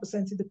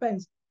 21%. It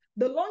depends.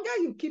 The longer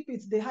you keep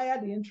it, the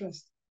higher the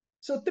interest.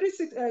 So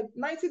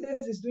 90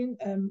 days is doing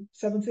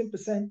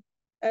 17%.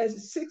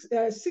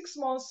 6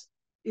 months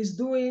is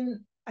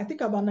doing, I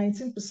think, about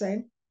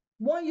 19%.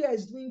 1 year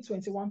is doing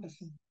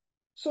 21%.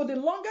 So the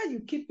longer you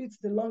keep it,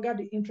 the longer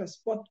the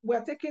interest. But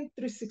we're taking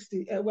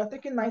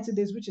 90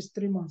 days, which is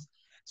 3 months.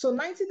 So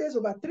 90 days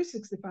over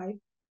 365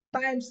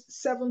 times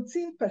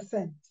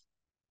 17%.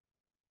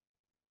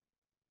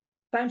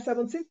 Times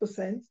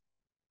 17%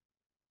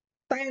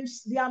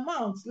 times the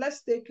amount.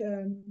 Let's take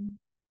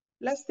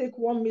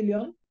 1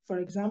 million, for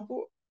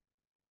example.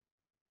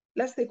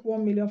 Let's take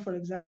 1 million, for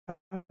example,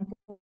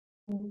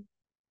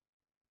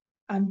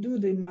 and do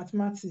the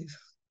mathematics.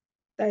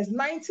 That is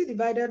 90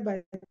 divided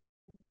by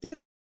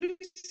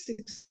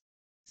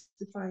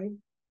 365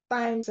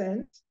 times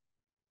 10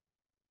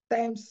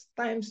 times,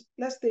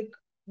 let's take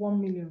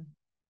 1 million.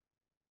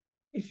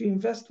 If you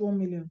invest 1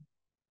 million,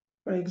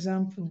 for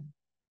example.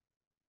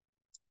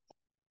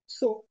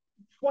 So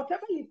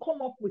whatever you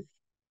come up with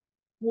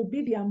will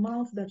be the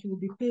amount that you will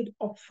be paid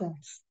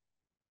upfront.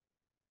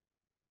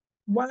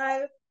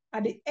 While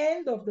at the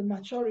end of the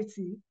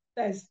maturity,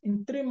 that is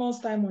in 3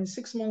 months' time or in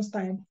 6 months'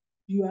 time,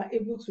 you are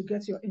able to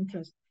get your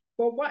interest.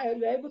 But why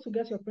you are able to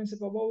get your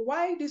principal? But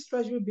why these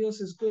treasury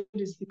bills is good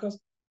is because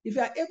if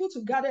you are able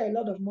to gather a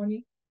lot of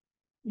money,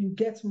 you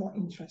get more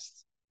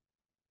interest.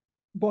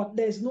 But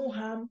there's no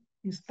harm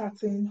in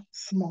starting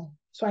small.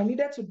 So I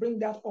needed to bring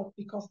that up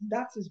because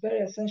that is very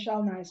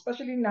essential now,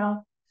 especially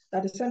now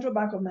that the Central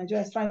Bank of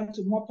Nigeria is trying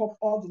to mop up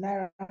all the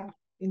naira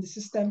in the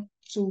system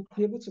to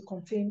be able to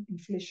contain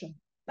inflation.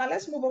 Now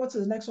let's move over to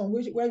the next one,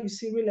 where you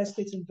see real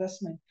estate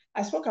investment.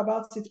 I spoke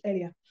about it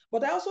earlier,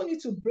 but I also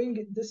need to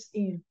bring this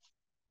in.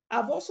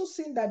 I've also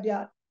seen that there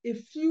are a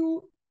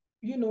few,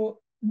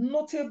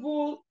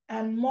 notable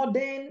and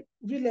modern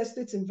real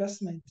estate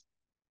investments.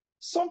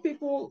 Some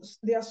people,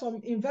 there are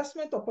some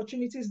investment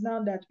opportunities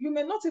now that you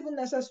may not even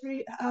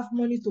necessarily have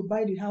money to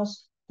buy the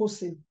house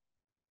wholesale,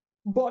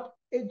 but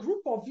a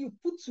group of you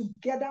put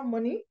together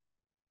money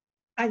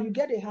and you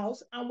get a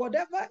house, and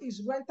whatever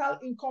is rental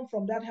income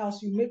from that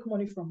house, you make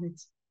money from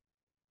it.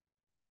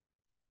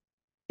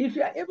 If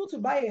you are able to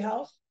buy a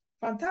house,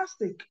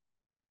 fantastic.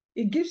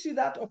 It gives you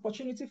that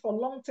opportunity for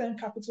long-term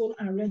capital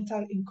and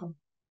rental income.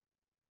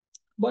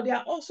 But there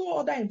are also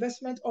other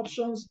investment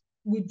options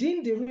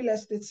within the real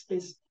estate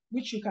space,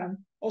 which you can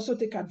also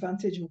take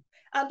advantage of.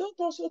 And don't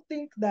also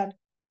think that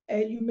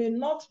you may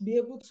not be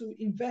able to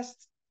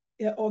invest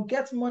or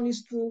get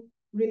monies through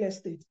real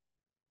estate.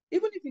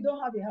 Even if you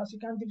don't have a house, you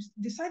can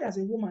decide as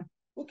a woman,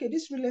 okay,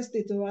 this real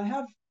estate, or I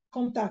have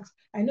contacts,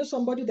 I know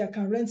somebody that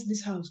can rent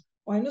this house,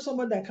 or I know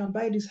somebody that can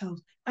buy this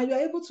house, and you're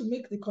able to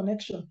make the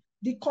connection.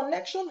 The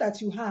connection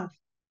that you have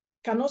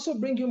can also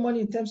bring you money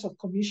in terms of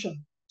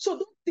commission.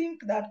 So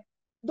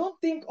don't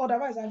think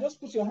otherwise and just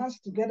put your hands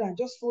together and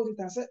just fold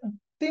it and say,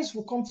 things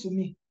will come to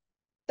me.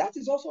 That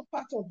is also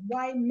part of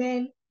why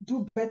men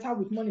do better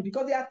with money,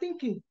 because they are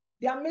thinking,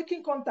 they are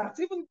making contacts.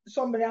 Even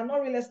somebody are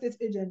not real estate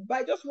agents,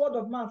 by just word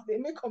of mouth, they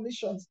make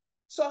commissions.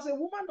 So as a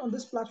woman on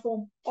this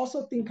platform,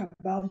 also think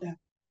about that.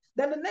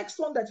 Then the next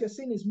one that you're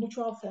seeing is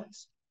mutual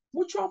funds.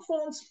 Mutual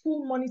funds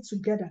pull money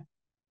together.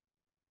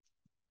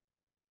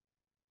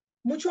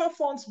 Mutual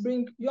funds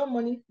bring your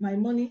money, my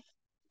money,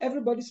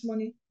 everybody's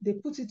money, they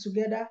put it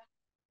together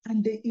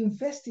and they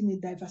invest in a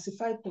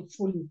diversified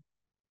portfolio.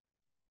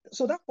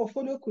 So that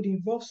portfolio could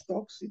involve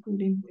stocks, it could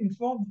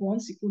involve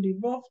bonds, it could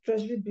involve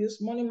treasury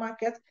bills, money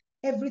market,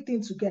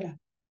 everything together.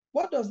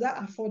 What does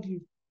that afford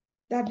you?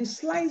 That the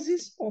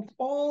slices of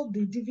all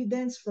the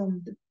dividends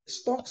from the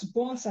stocks,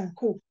 bonds, and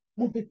co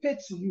will be paid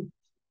to you.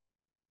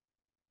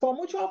 For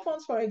mutual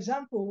funds, for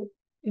example,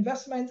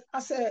 investment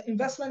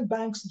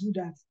banks do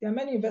that. There are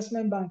many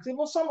investment banks.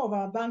 Even some of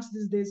our banks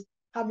these days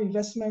have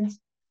investment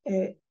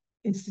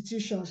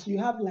institutions. You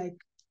have like,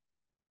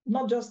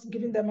 not just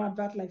giving them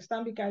advert like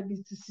Stanbic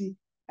IBTC,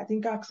 I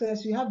think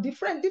Access. You have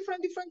different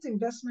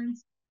investment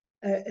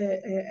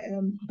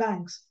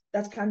banks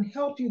that can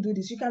help you do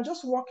this. You can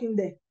just walk in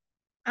there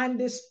and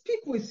they speak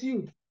with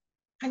you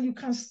and you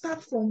can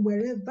start from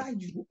wherever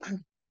you are.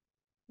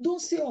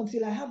 Don't say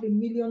until I have $1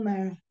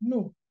 million.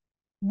 No,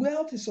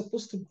 wealth is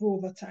supposed to grow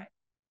over time.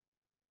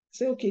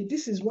 Say, okay,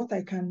 this is what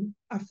I can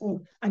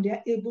afford, and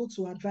they're able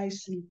to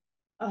advise you.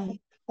 They're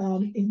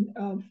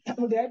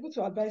able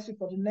to advise you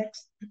for the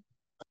next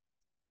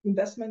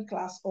investment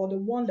class or the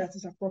one that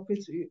is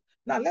appropriate to you.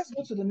 Now, let's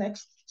go to the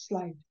next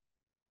slide.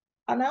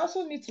 And I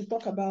also need to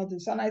talk about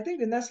this, and I think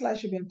the next slide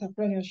should be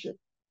entrepreneurship.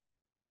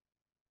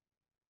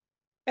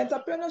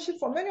 Entrepreneurship,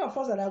 for many of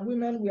us that are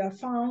women, we are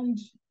found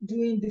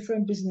doing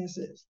different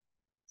businesses.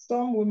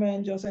 Some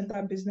women just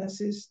enter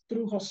businesses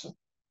through hustle,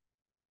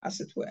 as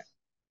it were.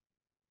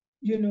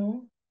 You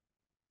know,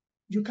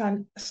 you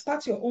can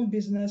start your own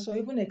business or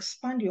even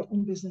expand your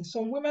own business.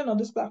 Some women on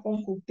this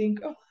platform could think,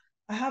 oh,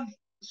 I have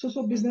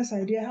social business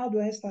idea. How do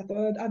I start?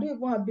 Or I don't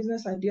even have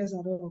business ideas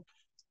at all.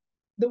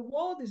 The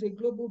world is a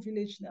global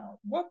village now.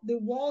 What the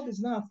world is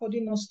now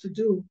affording us to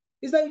do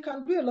is that you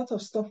can do a lot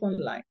of stuff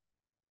online.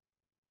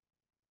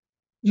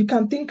 You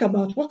can think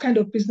about, what kind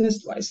of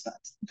business do I start?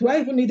 Do I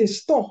even need a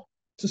store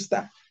to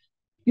start?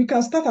 You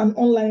can start an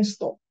online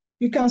store.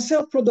 You can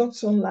sell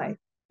products online.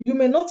 You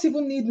may not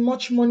even need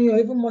much money or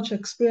even much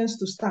experience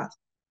to start.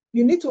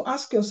 You need to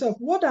ask yourself,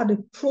 what are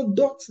the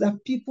products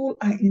that people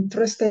are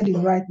interested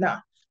in right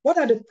now? What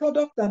are the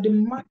products that the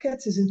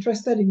market is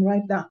interested in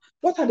right now?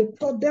 What are the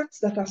products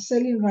that are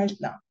selling right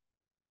now?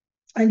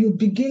 And you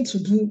begin to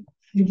do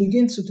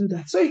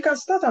that. So you can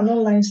start an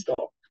online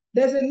store.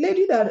 There's a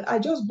lady that I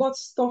just bought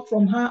stuff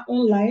from her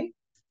online.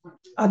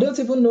 I don't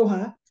even know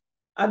her.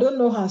 I don't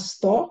know her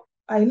store.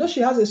 I know she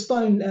has a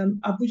store in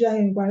Abuja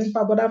in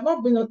Gwarimpa, but I've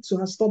not been to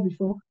her store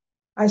before.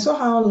 I saw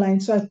her online,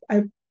 so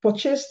I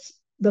purchased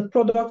the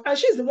product, and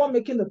she's the one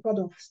making the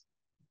products.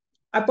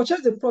 I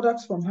purchased the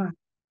products from her.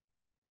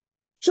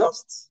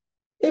 Just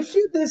a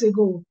few days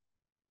ago,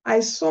 I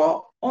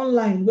saw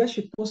online where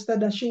she posted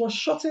that she was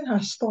shutting her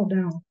store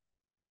down.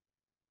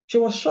 She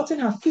was shutting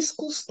her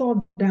physical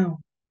store down,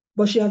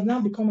 but she has now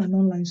become an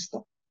online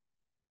store.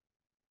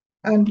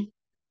 And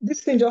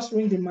this thing just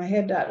ringed in my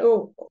head that,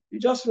 oh,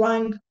 it just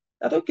rang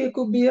that, okay, it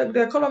could be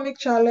the economic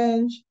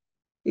challenge.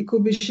 It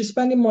could be she's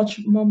spending much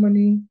more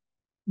money,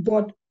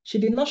 but she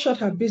did not shut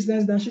her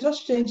business down. She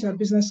just changed her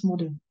business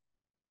model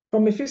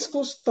from a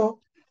physical store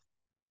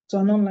to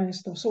an online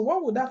store. So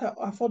what would that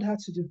afford her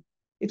to do?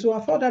 It will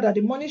afford her that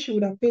the money she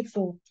would have paid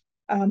for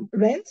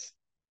rent,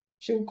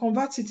 she will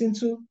convert it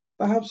into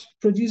perhaps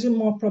producing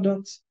more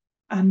products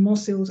and more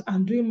sales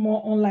and doing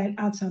more online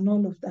ads and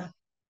all of that.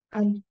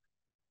 And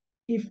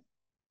if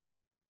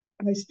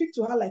I speak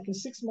to her like in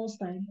 6 months'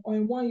 time or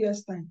in 1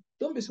 year's time,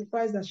 don't be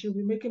surprised that she'll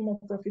be making more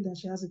profit than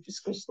she has a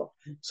physical store.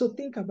 So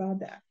think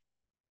about that.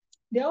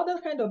 There are other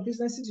kind of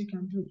businesses you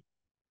can do.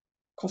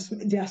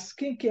 There are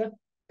skincare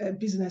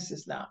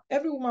businesses now.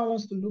 Every woman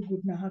wants to look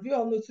good now. Have you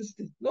all noticed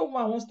it? No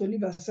woman wants to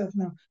leave herself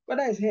now,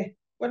 whether it's hair,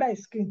 whether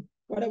it's skin,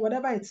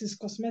 whatever it is,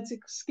 cosmetic.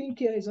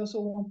 Skincare is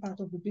also one part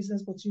of the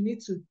business, but you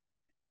need to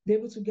be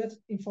able to get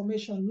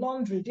information.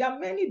 Laundry. There are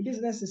many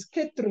businesses,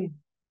 catering,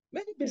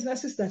 many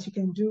businesses that you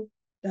can do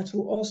that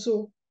will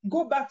also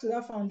go back to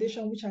that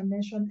foundation which I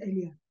mentioned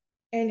earlier,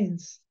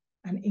 earnings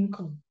and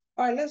income.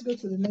 All right, let's go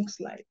to the next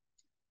slide.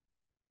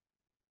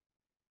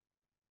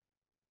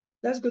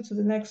 Let's go to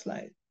the next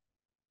slide.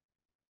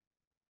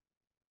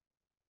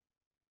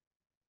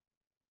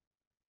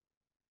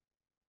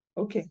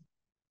 Okay,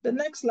 the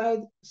next slide,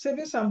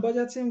 savings and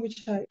budgeting,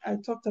 which I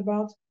talked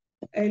about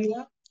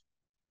earlier.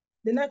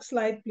 The next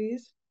slide,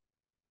 please.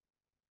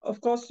 Of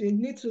course, you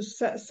need to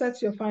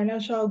set your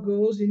financial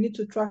goals. You need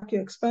to track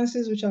your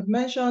expenses, which I've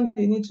mentioned.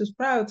 You need to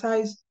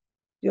prioritize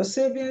your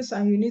savings,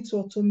 and you need to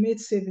automate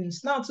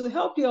savings. Now, to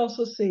help you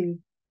also save,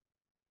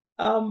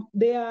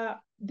 there are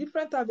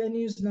different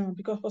avenues now,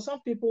 because for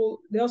some people,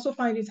 they also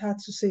find it hard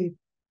to save.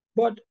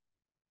 But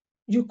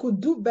you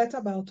could do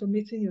better by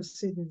automating your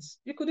savings.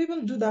 You could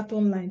even do that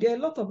online. There are a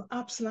lot of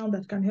apps now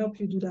that can help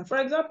you do that. For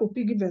example,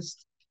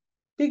 PiggyVest.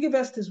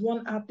 PiggyVest is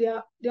one app.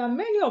 There are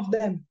many of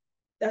them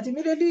that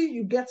immediately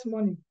you get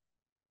money,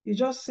 you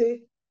just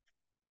say,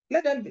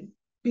 let them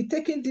be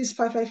taking this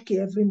 5K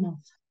every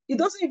month. It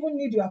doesn't even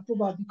need your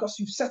approval because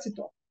you've set it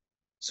up.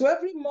 So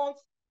every month,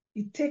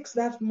 it takes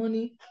that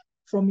money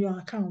from your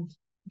account,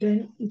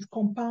 then it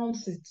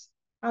compounds it.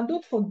 And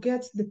don't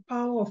forget the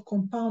power of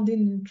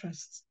compounding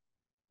interest.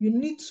 You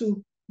need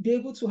to be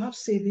able to have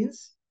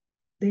savings,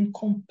 then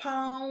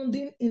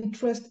compounding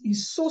interest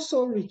is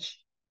so rich.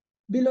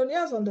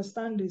 Billionaires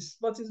understand this,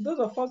 but it's those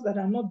of us that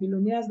are not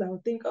billionaires that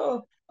will think,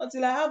 oh,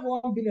 until I have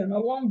 1 billion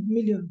or 1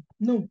 million.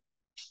 No,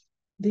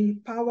 the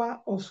power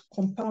of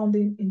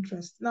compounding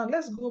interest. Now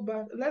let's go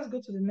back, let's go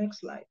to the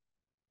next slide.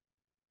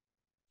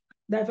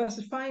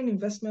 Diversifying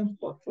investment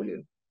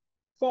portfolio.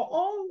 For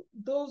all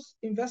those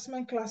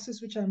investment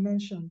classes which I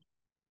mentioned,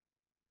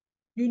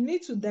 you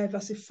need to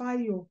diversify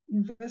your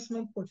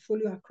investment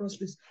portfolio across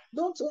this.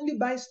 Don't only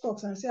buy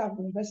stocks and say, I've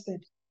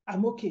invested,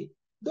 I'm okay.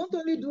 Don't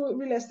only do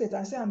real estate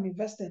and say, I'm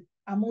invested,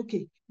 I'm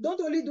okay. Don't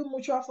only do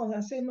mutual funds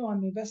and say, no,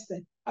 I'm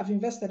invested, I've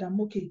invested, I'm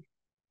okay.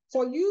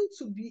 For you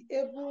to be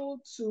able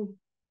to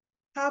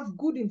have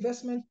good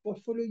investment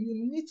portfolio,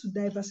 you need to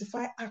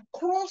diversify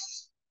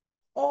across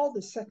all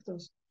the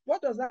sectors.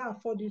 What does that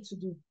afford you to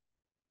do?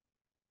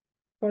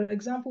 For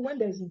example, when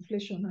there's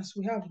inflation, as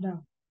we have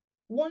now,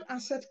 one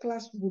asset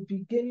class will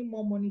be gaining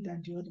more money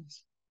than the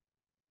others.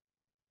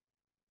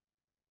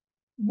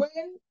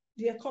 When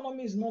the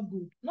economy is not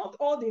good, not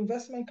all the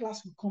investment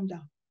class will come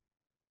down.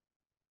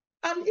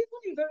 And even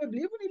invariably,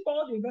 even if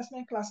all the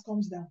investment class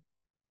comes down,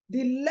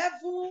 the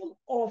level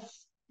of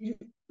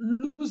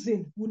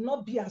losing will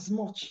not be as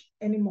much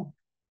anymore.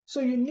 So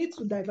you need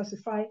to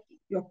diversify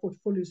your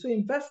portfolio. So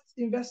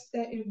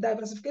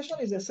diversification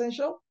is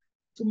essential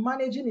to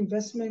managing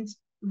investment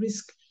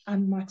risk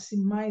and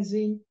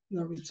maximizing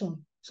your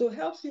return. So it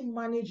helps you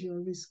manage your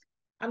risk.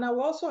 And I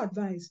will also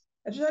advise,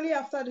 especially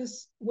after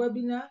this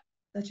webinar,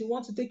 that you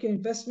want to take your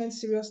investment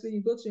seriously,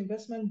 you go to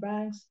investment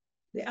banks,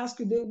 they ask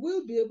you, they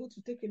will be able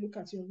to take a look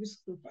at your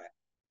risk profile.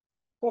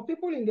 For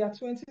people in their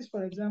 20s,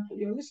 for example,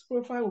 your risk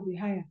profile will be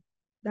higher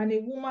than a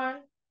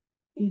woman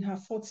in her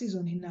 40s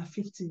or in her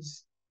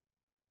 50s.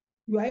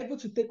 You are able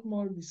to take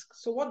more risk.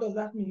 So what does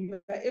that mean? You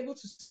are able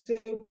to say,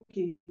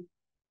 okay,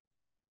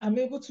 I'm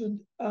able to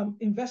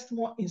invest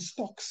more in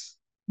stocks.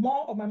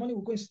 More of my money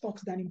will go in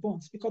stocks than in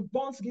bonds, because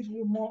bonds give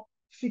you more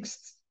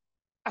fixed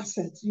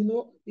assets,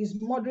 is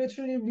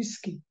moderately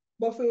risky.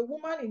 But for a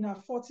woman in her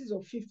 40s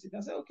or 50s,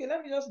 I say, okay,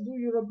 let me just do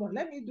Eurobond.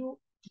 Let me do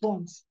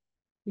bonds,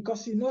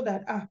 because you know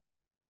that,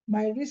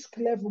 my risk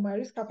level, my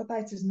risk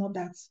appetite is not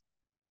that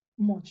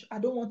much. I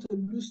don't want to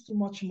lose too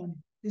much money.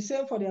 The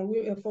same for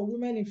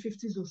women in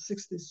 50s or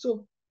 60s.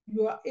 So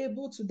you are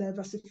able to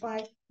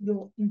diversify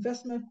your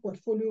investment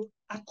portfolio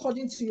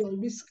according to your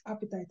risk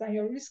appetite. And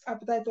your risk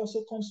appetite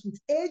also comes with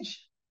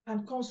age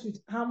and comes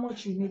with how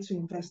much you need to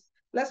invest.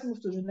 Let's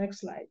move to the next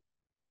slide.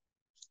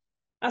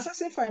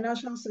 Assessing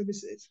financial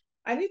services.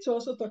 I need to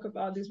also talk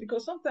about this,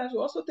 because sometimes we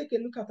also take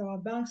a look at our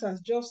banks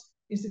as just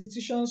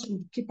institutions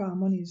who keep our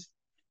monies.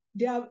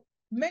 There are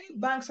many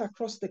banks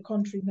across the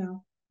country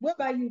now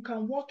whereby you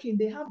can walk in.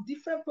 They have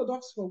different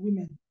products for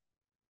women,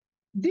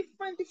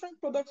 different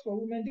products for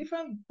women,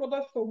 different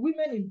products for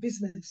women in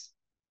business.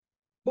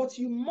 But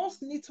you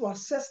must need to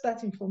assess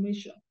that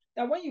information.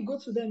 That when you go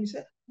to them, you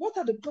say, what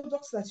are the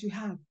products that you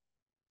have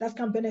that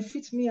can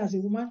benefit me as a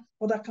woman,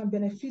 or that can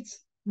benefit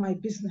my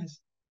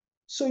business?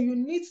 So you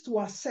need to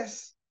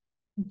assess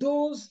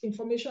those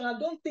information. I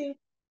don't think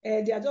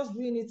they are just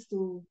doing it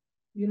to,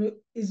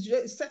 it's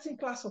just a certain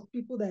class of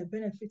people that it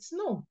benefits.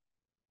 No,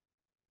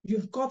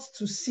 you've got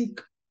to seek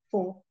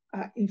for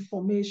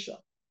information.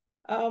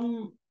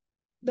 The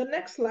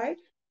next slide.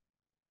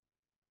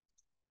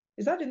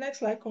 Is that the next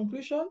slide?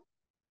 Conclusion?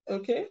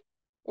 Okay.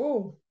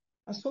 Oh,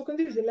 I've spoken.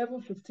 This is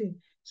 11:15.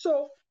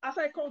 So as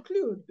I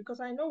conclude, because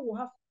I know we'll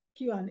have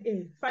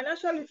Q&A,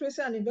 financial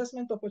literacy and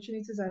investment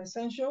opportunities are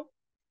essential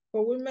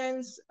for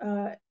women's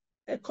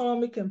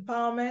economic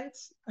empowerment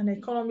and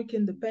economic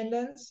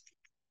independence.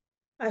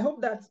 I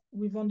hope that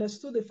we've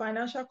understood the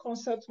financial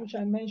concepts which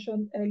I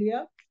mentioned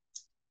earlier,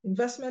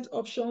 investment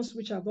options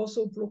which I've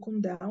also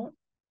broken down.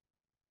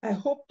 I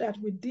hope that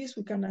with this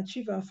we can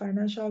achieve our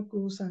financial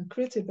goals and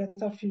create a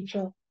better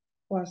future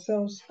for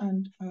ourselves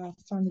and our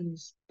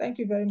families. Thank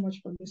you very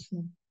much for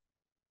listening.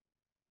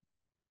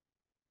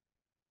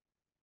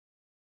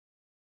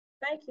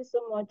 Thank you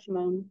so much,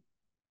 ma'am.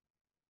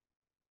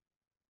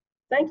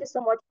 Thank you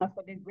so much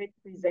for the great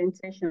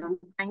presentation.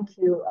 Thank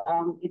you.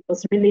 It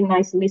was really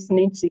nice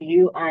listening to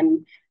you,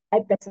 and I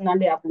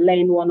personally have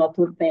learned one or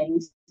two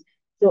things.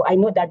 So I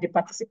know that the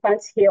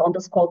participants here on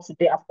this call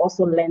today have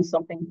also learned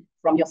something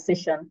from your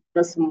session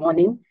this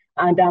morning.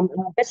 And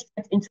we'll get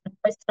straight into the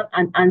question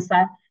and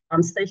answer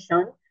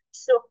session.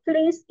 So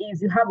please,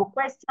 if you have a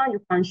question,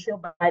 you can show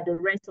by the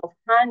raise of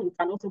hand. You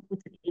can also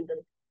put it in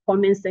the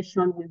comment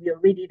section. We will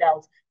read it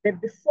out.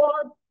 But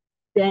before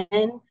then,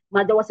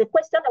 there was a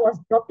question that was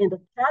dropped in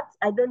the chat.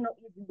 I don't know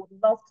if you would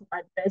love to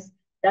address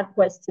that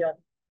question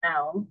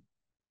now.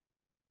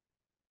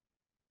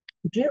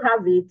 Do you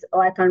have it,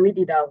 or I can read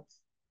it out?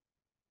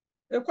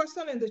 A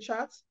question in the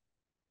chat?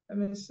 Let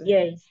me see.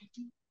 Yes.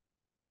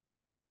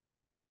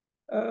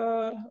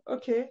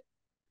 Okay.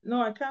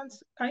 No, I can't.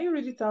 Can you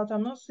read it out?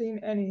 I'm not seeing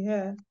any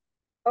here.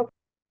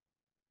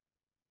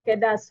 Okay,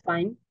 that's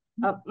fine.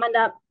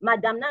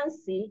 Madam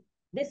Nancy,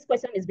 this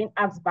question is being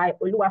asked by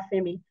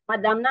Oluwafemi.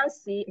 Madam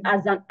Nancy,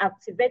 as an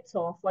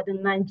activator for the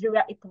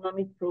Nigeria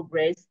economic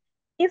progress,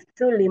 if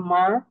truly,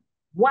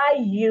 why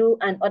you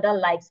and other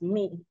likes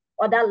mine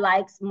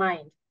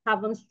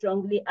haven't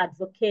strongly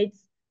advocated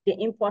the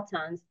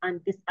importance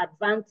and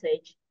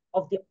disadvantage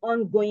of the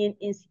ongoing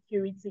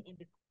insecurity in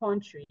the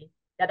country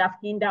that have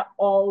hindered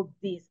all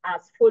this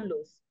as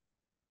follows.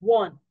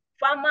 1,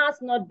 farmers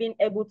not being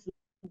able to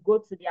go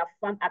to their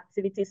farm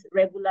activities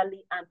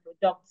regularly and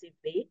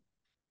productively.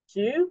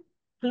 2,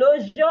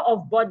 closure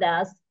of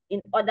borders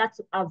in order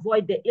to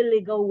avoid the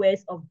illegal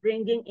ways of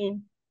bringing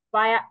in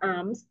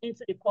firearms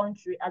into the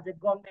country as the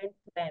government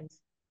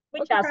claims,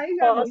 which has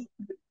caused...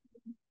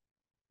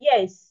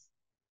 Yes.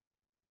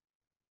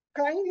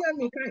 Can you hear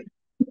me?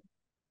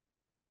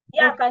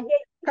 Yeah, I can hear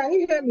you. Can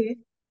you hear me?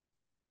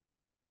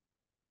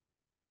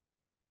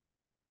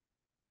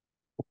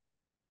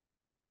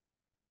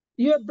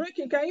 You're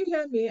breaking. Can you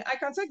hear me? I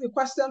can take the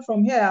question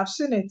from here. I've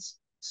seen it.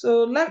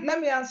 So let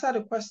me answer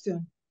the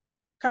question.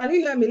 Can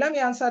you hear me? Let me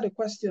answer the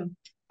question.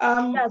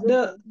 Yes,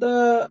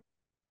 okay.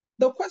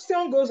 The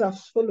question goes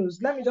as follows.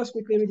 Let me just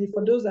quickly read it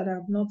for those that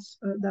have not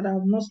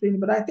seen it,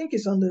 but I think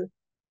it's on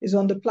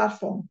the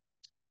platform.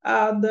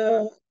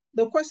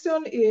 The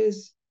question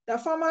is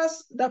that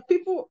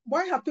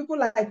why have people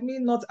like me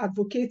not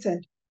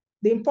advocated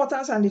the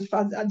importance and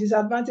the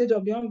disadvantage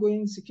of the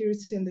ongoing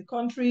insecurity in the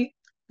country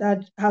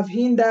that have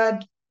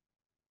hindered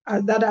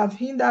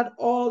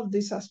all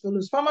this as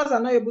follows. Farmers are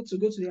not able to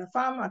go to their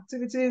farm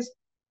activities,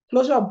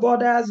 closure of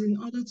borders in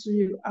order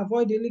to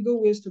avoid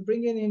illegal ways to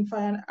bringing in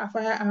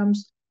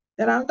firearms.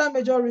 Then another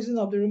major reason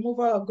of the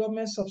removal of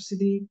government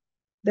subsidy.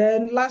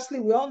 Then lastly,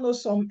 we all know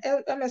some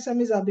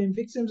MSMEs have been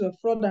victims of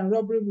fraud and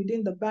robbery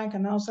within the bank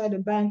and outside the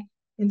bank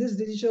in this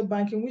digital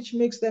banking, which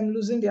makes them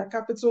losing their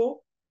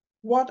capital.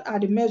 What are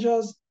the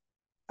measures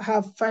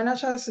have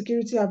financial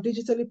security have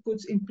digitally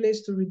put in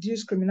place to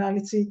reduce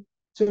criminality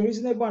to a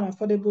reasonable and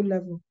affordable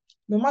level?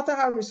 No matter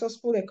how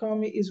resourceful the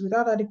economy is,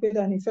 without adequate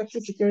and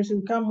effective security,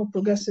 we can't move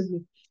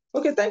progressively.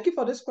 Okay, thank you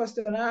for this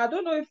question. I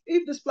don't know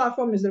if this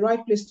platform is the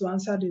right place to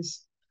answer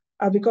this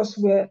because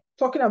we're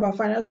talking about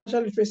financial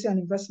literacy and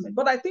investment,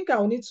 but I think I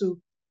will need to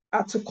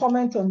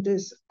comment on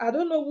this. I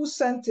don't know who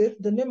sent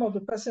it, the name of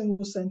the person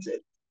who sent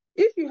it.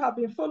 If you have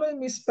been following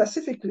me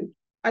specifically,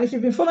 and if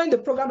you've been following the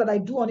program that I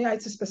do on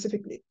AIT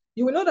specifically,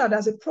 you will know that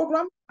as a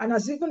program and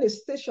as even a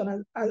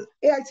station, as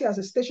AIT as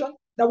a station,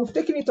 that we've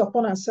taken it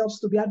upon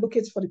ourselves to be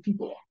advocates for the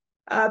people.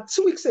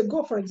 2 weeks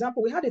ago, for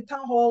example, we had a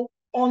town hall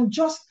on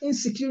just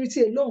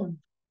insecurity alone.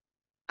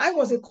 I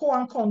was a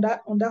co-anchor on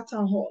that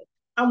town hall.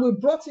 And we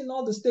brought in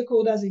all the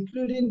stakeholders,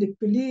 including the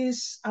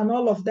police and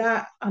all of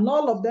that, and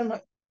all of them,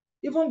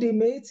 even the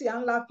Métis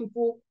and La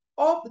people,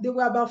 there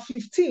were about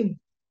 15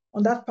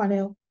 on that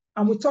panel,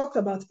 and we talked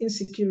about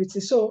insecurity.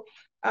 So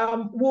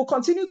we'll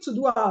continue to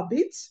do our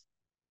bit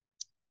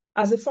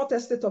as a fourth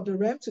estate of the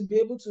realm to be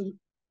able to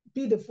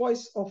be the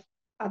voice of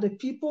the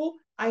people.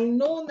 I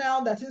know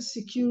now that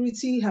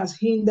insecurity has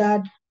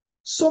hindered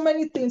so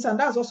many things, and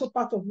that's also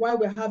part of why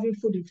we're having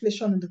food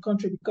inflation in the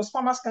country, because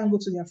farmers can't go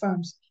to their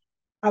farms.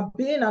 I've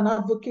been an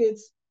advocate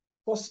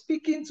for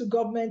speaking to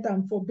government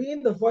and for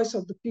being the voice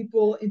of the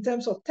people in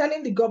terms of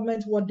telling the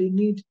government what they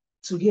need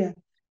to hear.